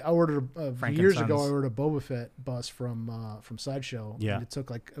 we'll no, see. I ordered Frank years and ago. I Sons. ordered a Boba Fett bus from Sideshow. Yeah. And it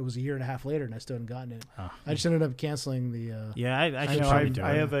took it was a year and a half later, and I still hadn't gotten it. Oh. I just ended up canceling the. Yeah, I I should know. probably do it.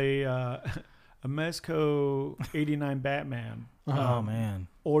 I have a Mezco '89 Batman. Oh man.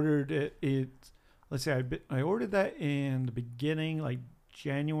 Ordered it. Let's say I ordered that in the beginning, like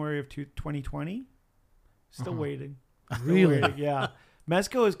January of 2020. Still waiting. Still Really? waiting, yeah.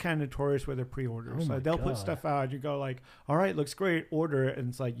 Mezco is kind of notorious with their pre-orders. Oh So my they'll God. put stuff out. You go like, all right, looks great. Order it, and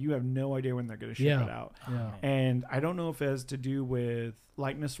it's like you have no idea when they're going to ship Yeah. it out. Yeah. And I don't know if it has to do with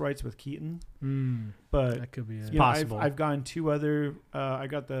likeness rights with Keaton, That but could be it. you know, possible. I've gotten 2 other. I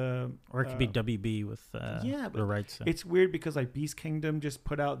got the. Or it could be WB with yeah, but the rights. It's weird because like Beast Kingdom just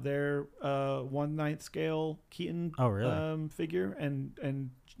put out their 1/9 scale Keaton Oh, really? figure and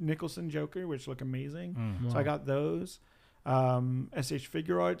Nicholson Joker, which look amazing. Mm. So I got those. SH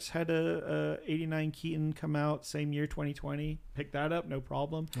Figure Arts had a 89 Keaton come out same year, 2020. Picked that up, no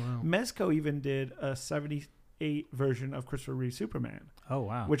problem. Wow. Mezco even did a 78 version of Christopher Reeve Superman, Oh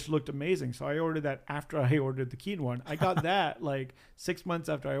wow. which looked amazing. So I ordered that after I ordered the Keaton one. I got that like 6 months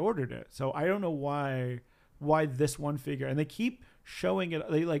after I ordered it. So I don't know why this one figure, and they keep showing it.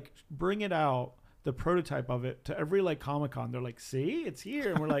 They like bring it out, the prototype of it, to every like Comic-Con. They're like, see, it's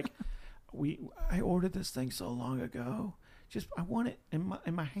here. And we're like, I ordered this thing so long ago. Just I want it in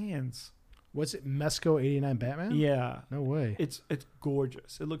my hands. What's it? Mezco '89 Batman? Yeah. No way. It's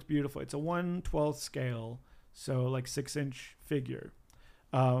gorgeous. It looks beautiful. It's a 1/12 scale, so like 6-inch figure.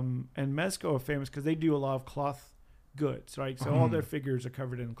 And Mezco are famous because they do a lot of cloth goods, right? So all their figures are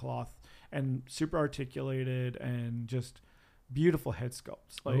covered in cloth and super articulated and just beautiful head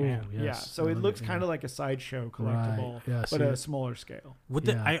sculpts. Like, Oh, yeah. yes. So it I looks like it, kind yeah. of like a sideshow collectible, Right. Yeah, but see at a it. smaller scale. Would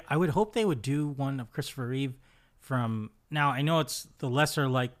Yeah. I would hope they would do one of Christopher Reeve from now. I know it's the lesser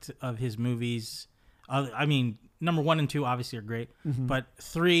liked of his movies. I mean, number 1 and 2 obviously are great, but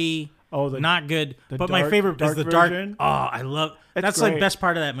 3 not good. the But my dark- favorite is dark the dark. version? Oh, I love It's that's like great. best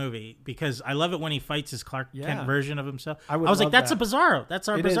part of that movie because I love it when he fights his Clark Yeah. Kent version of himself. I would was like, love that's that. a Bizarro. That's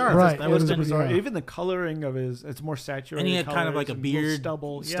our It is. Bizarro. Right. That It was is a the- Bizarro. Yeah. Even the coloring of it's more saturated. and he had kind of colors like a and little beard,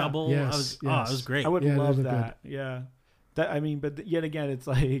 stubble. Yeah. stubble. Yes, It yes. was great. I would Yeah, love those are that. Yeah. That but yet again, it's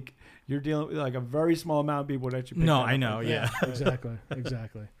like you're dealing with like a very small amount of people that you. Pick No, that I up. know, Like, yeah.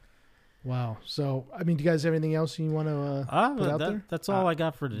 Exactly. Wow. So, I mean, do you guys have anything else you want to put out there? That's all I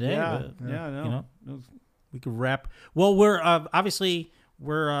got for today. Yeah. but, Yeah. No. you know, It was- we could wrap. Well, we're obviously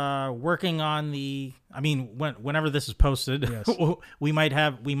working on the. I mean, whenever this is posted, Yes. we might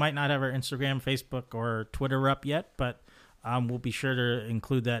not have our Instagram, Facebook, or Twitter up yet, but we'll be sure to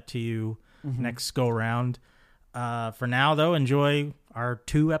include that to you next go round. For now, though, enjoy our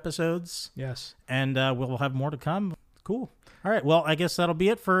 2 episodes, Yes. and we'll have more to come. Cool. All right. Well, I guess that'll be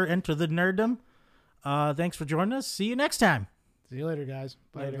it for Enter the Nerdom. Thanks for joining us. See you next time. See you later, guys.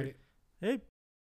 Bye, Later. everybody. Hey.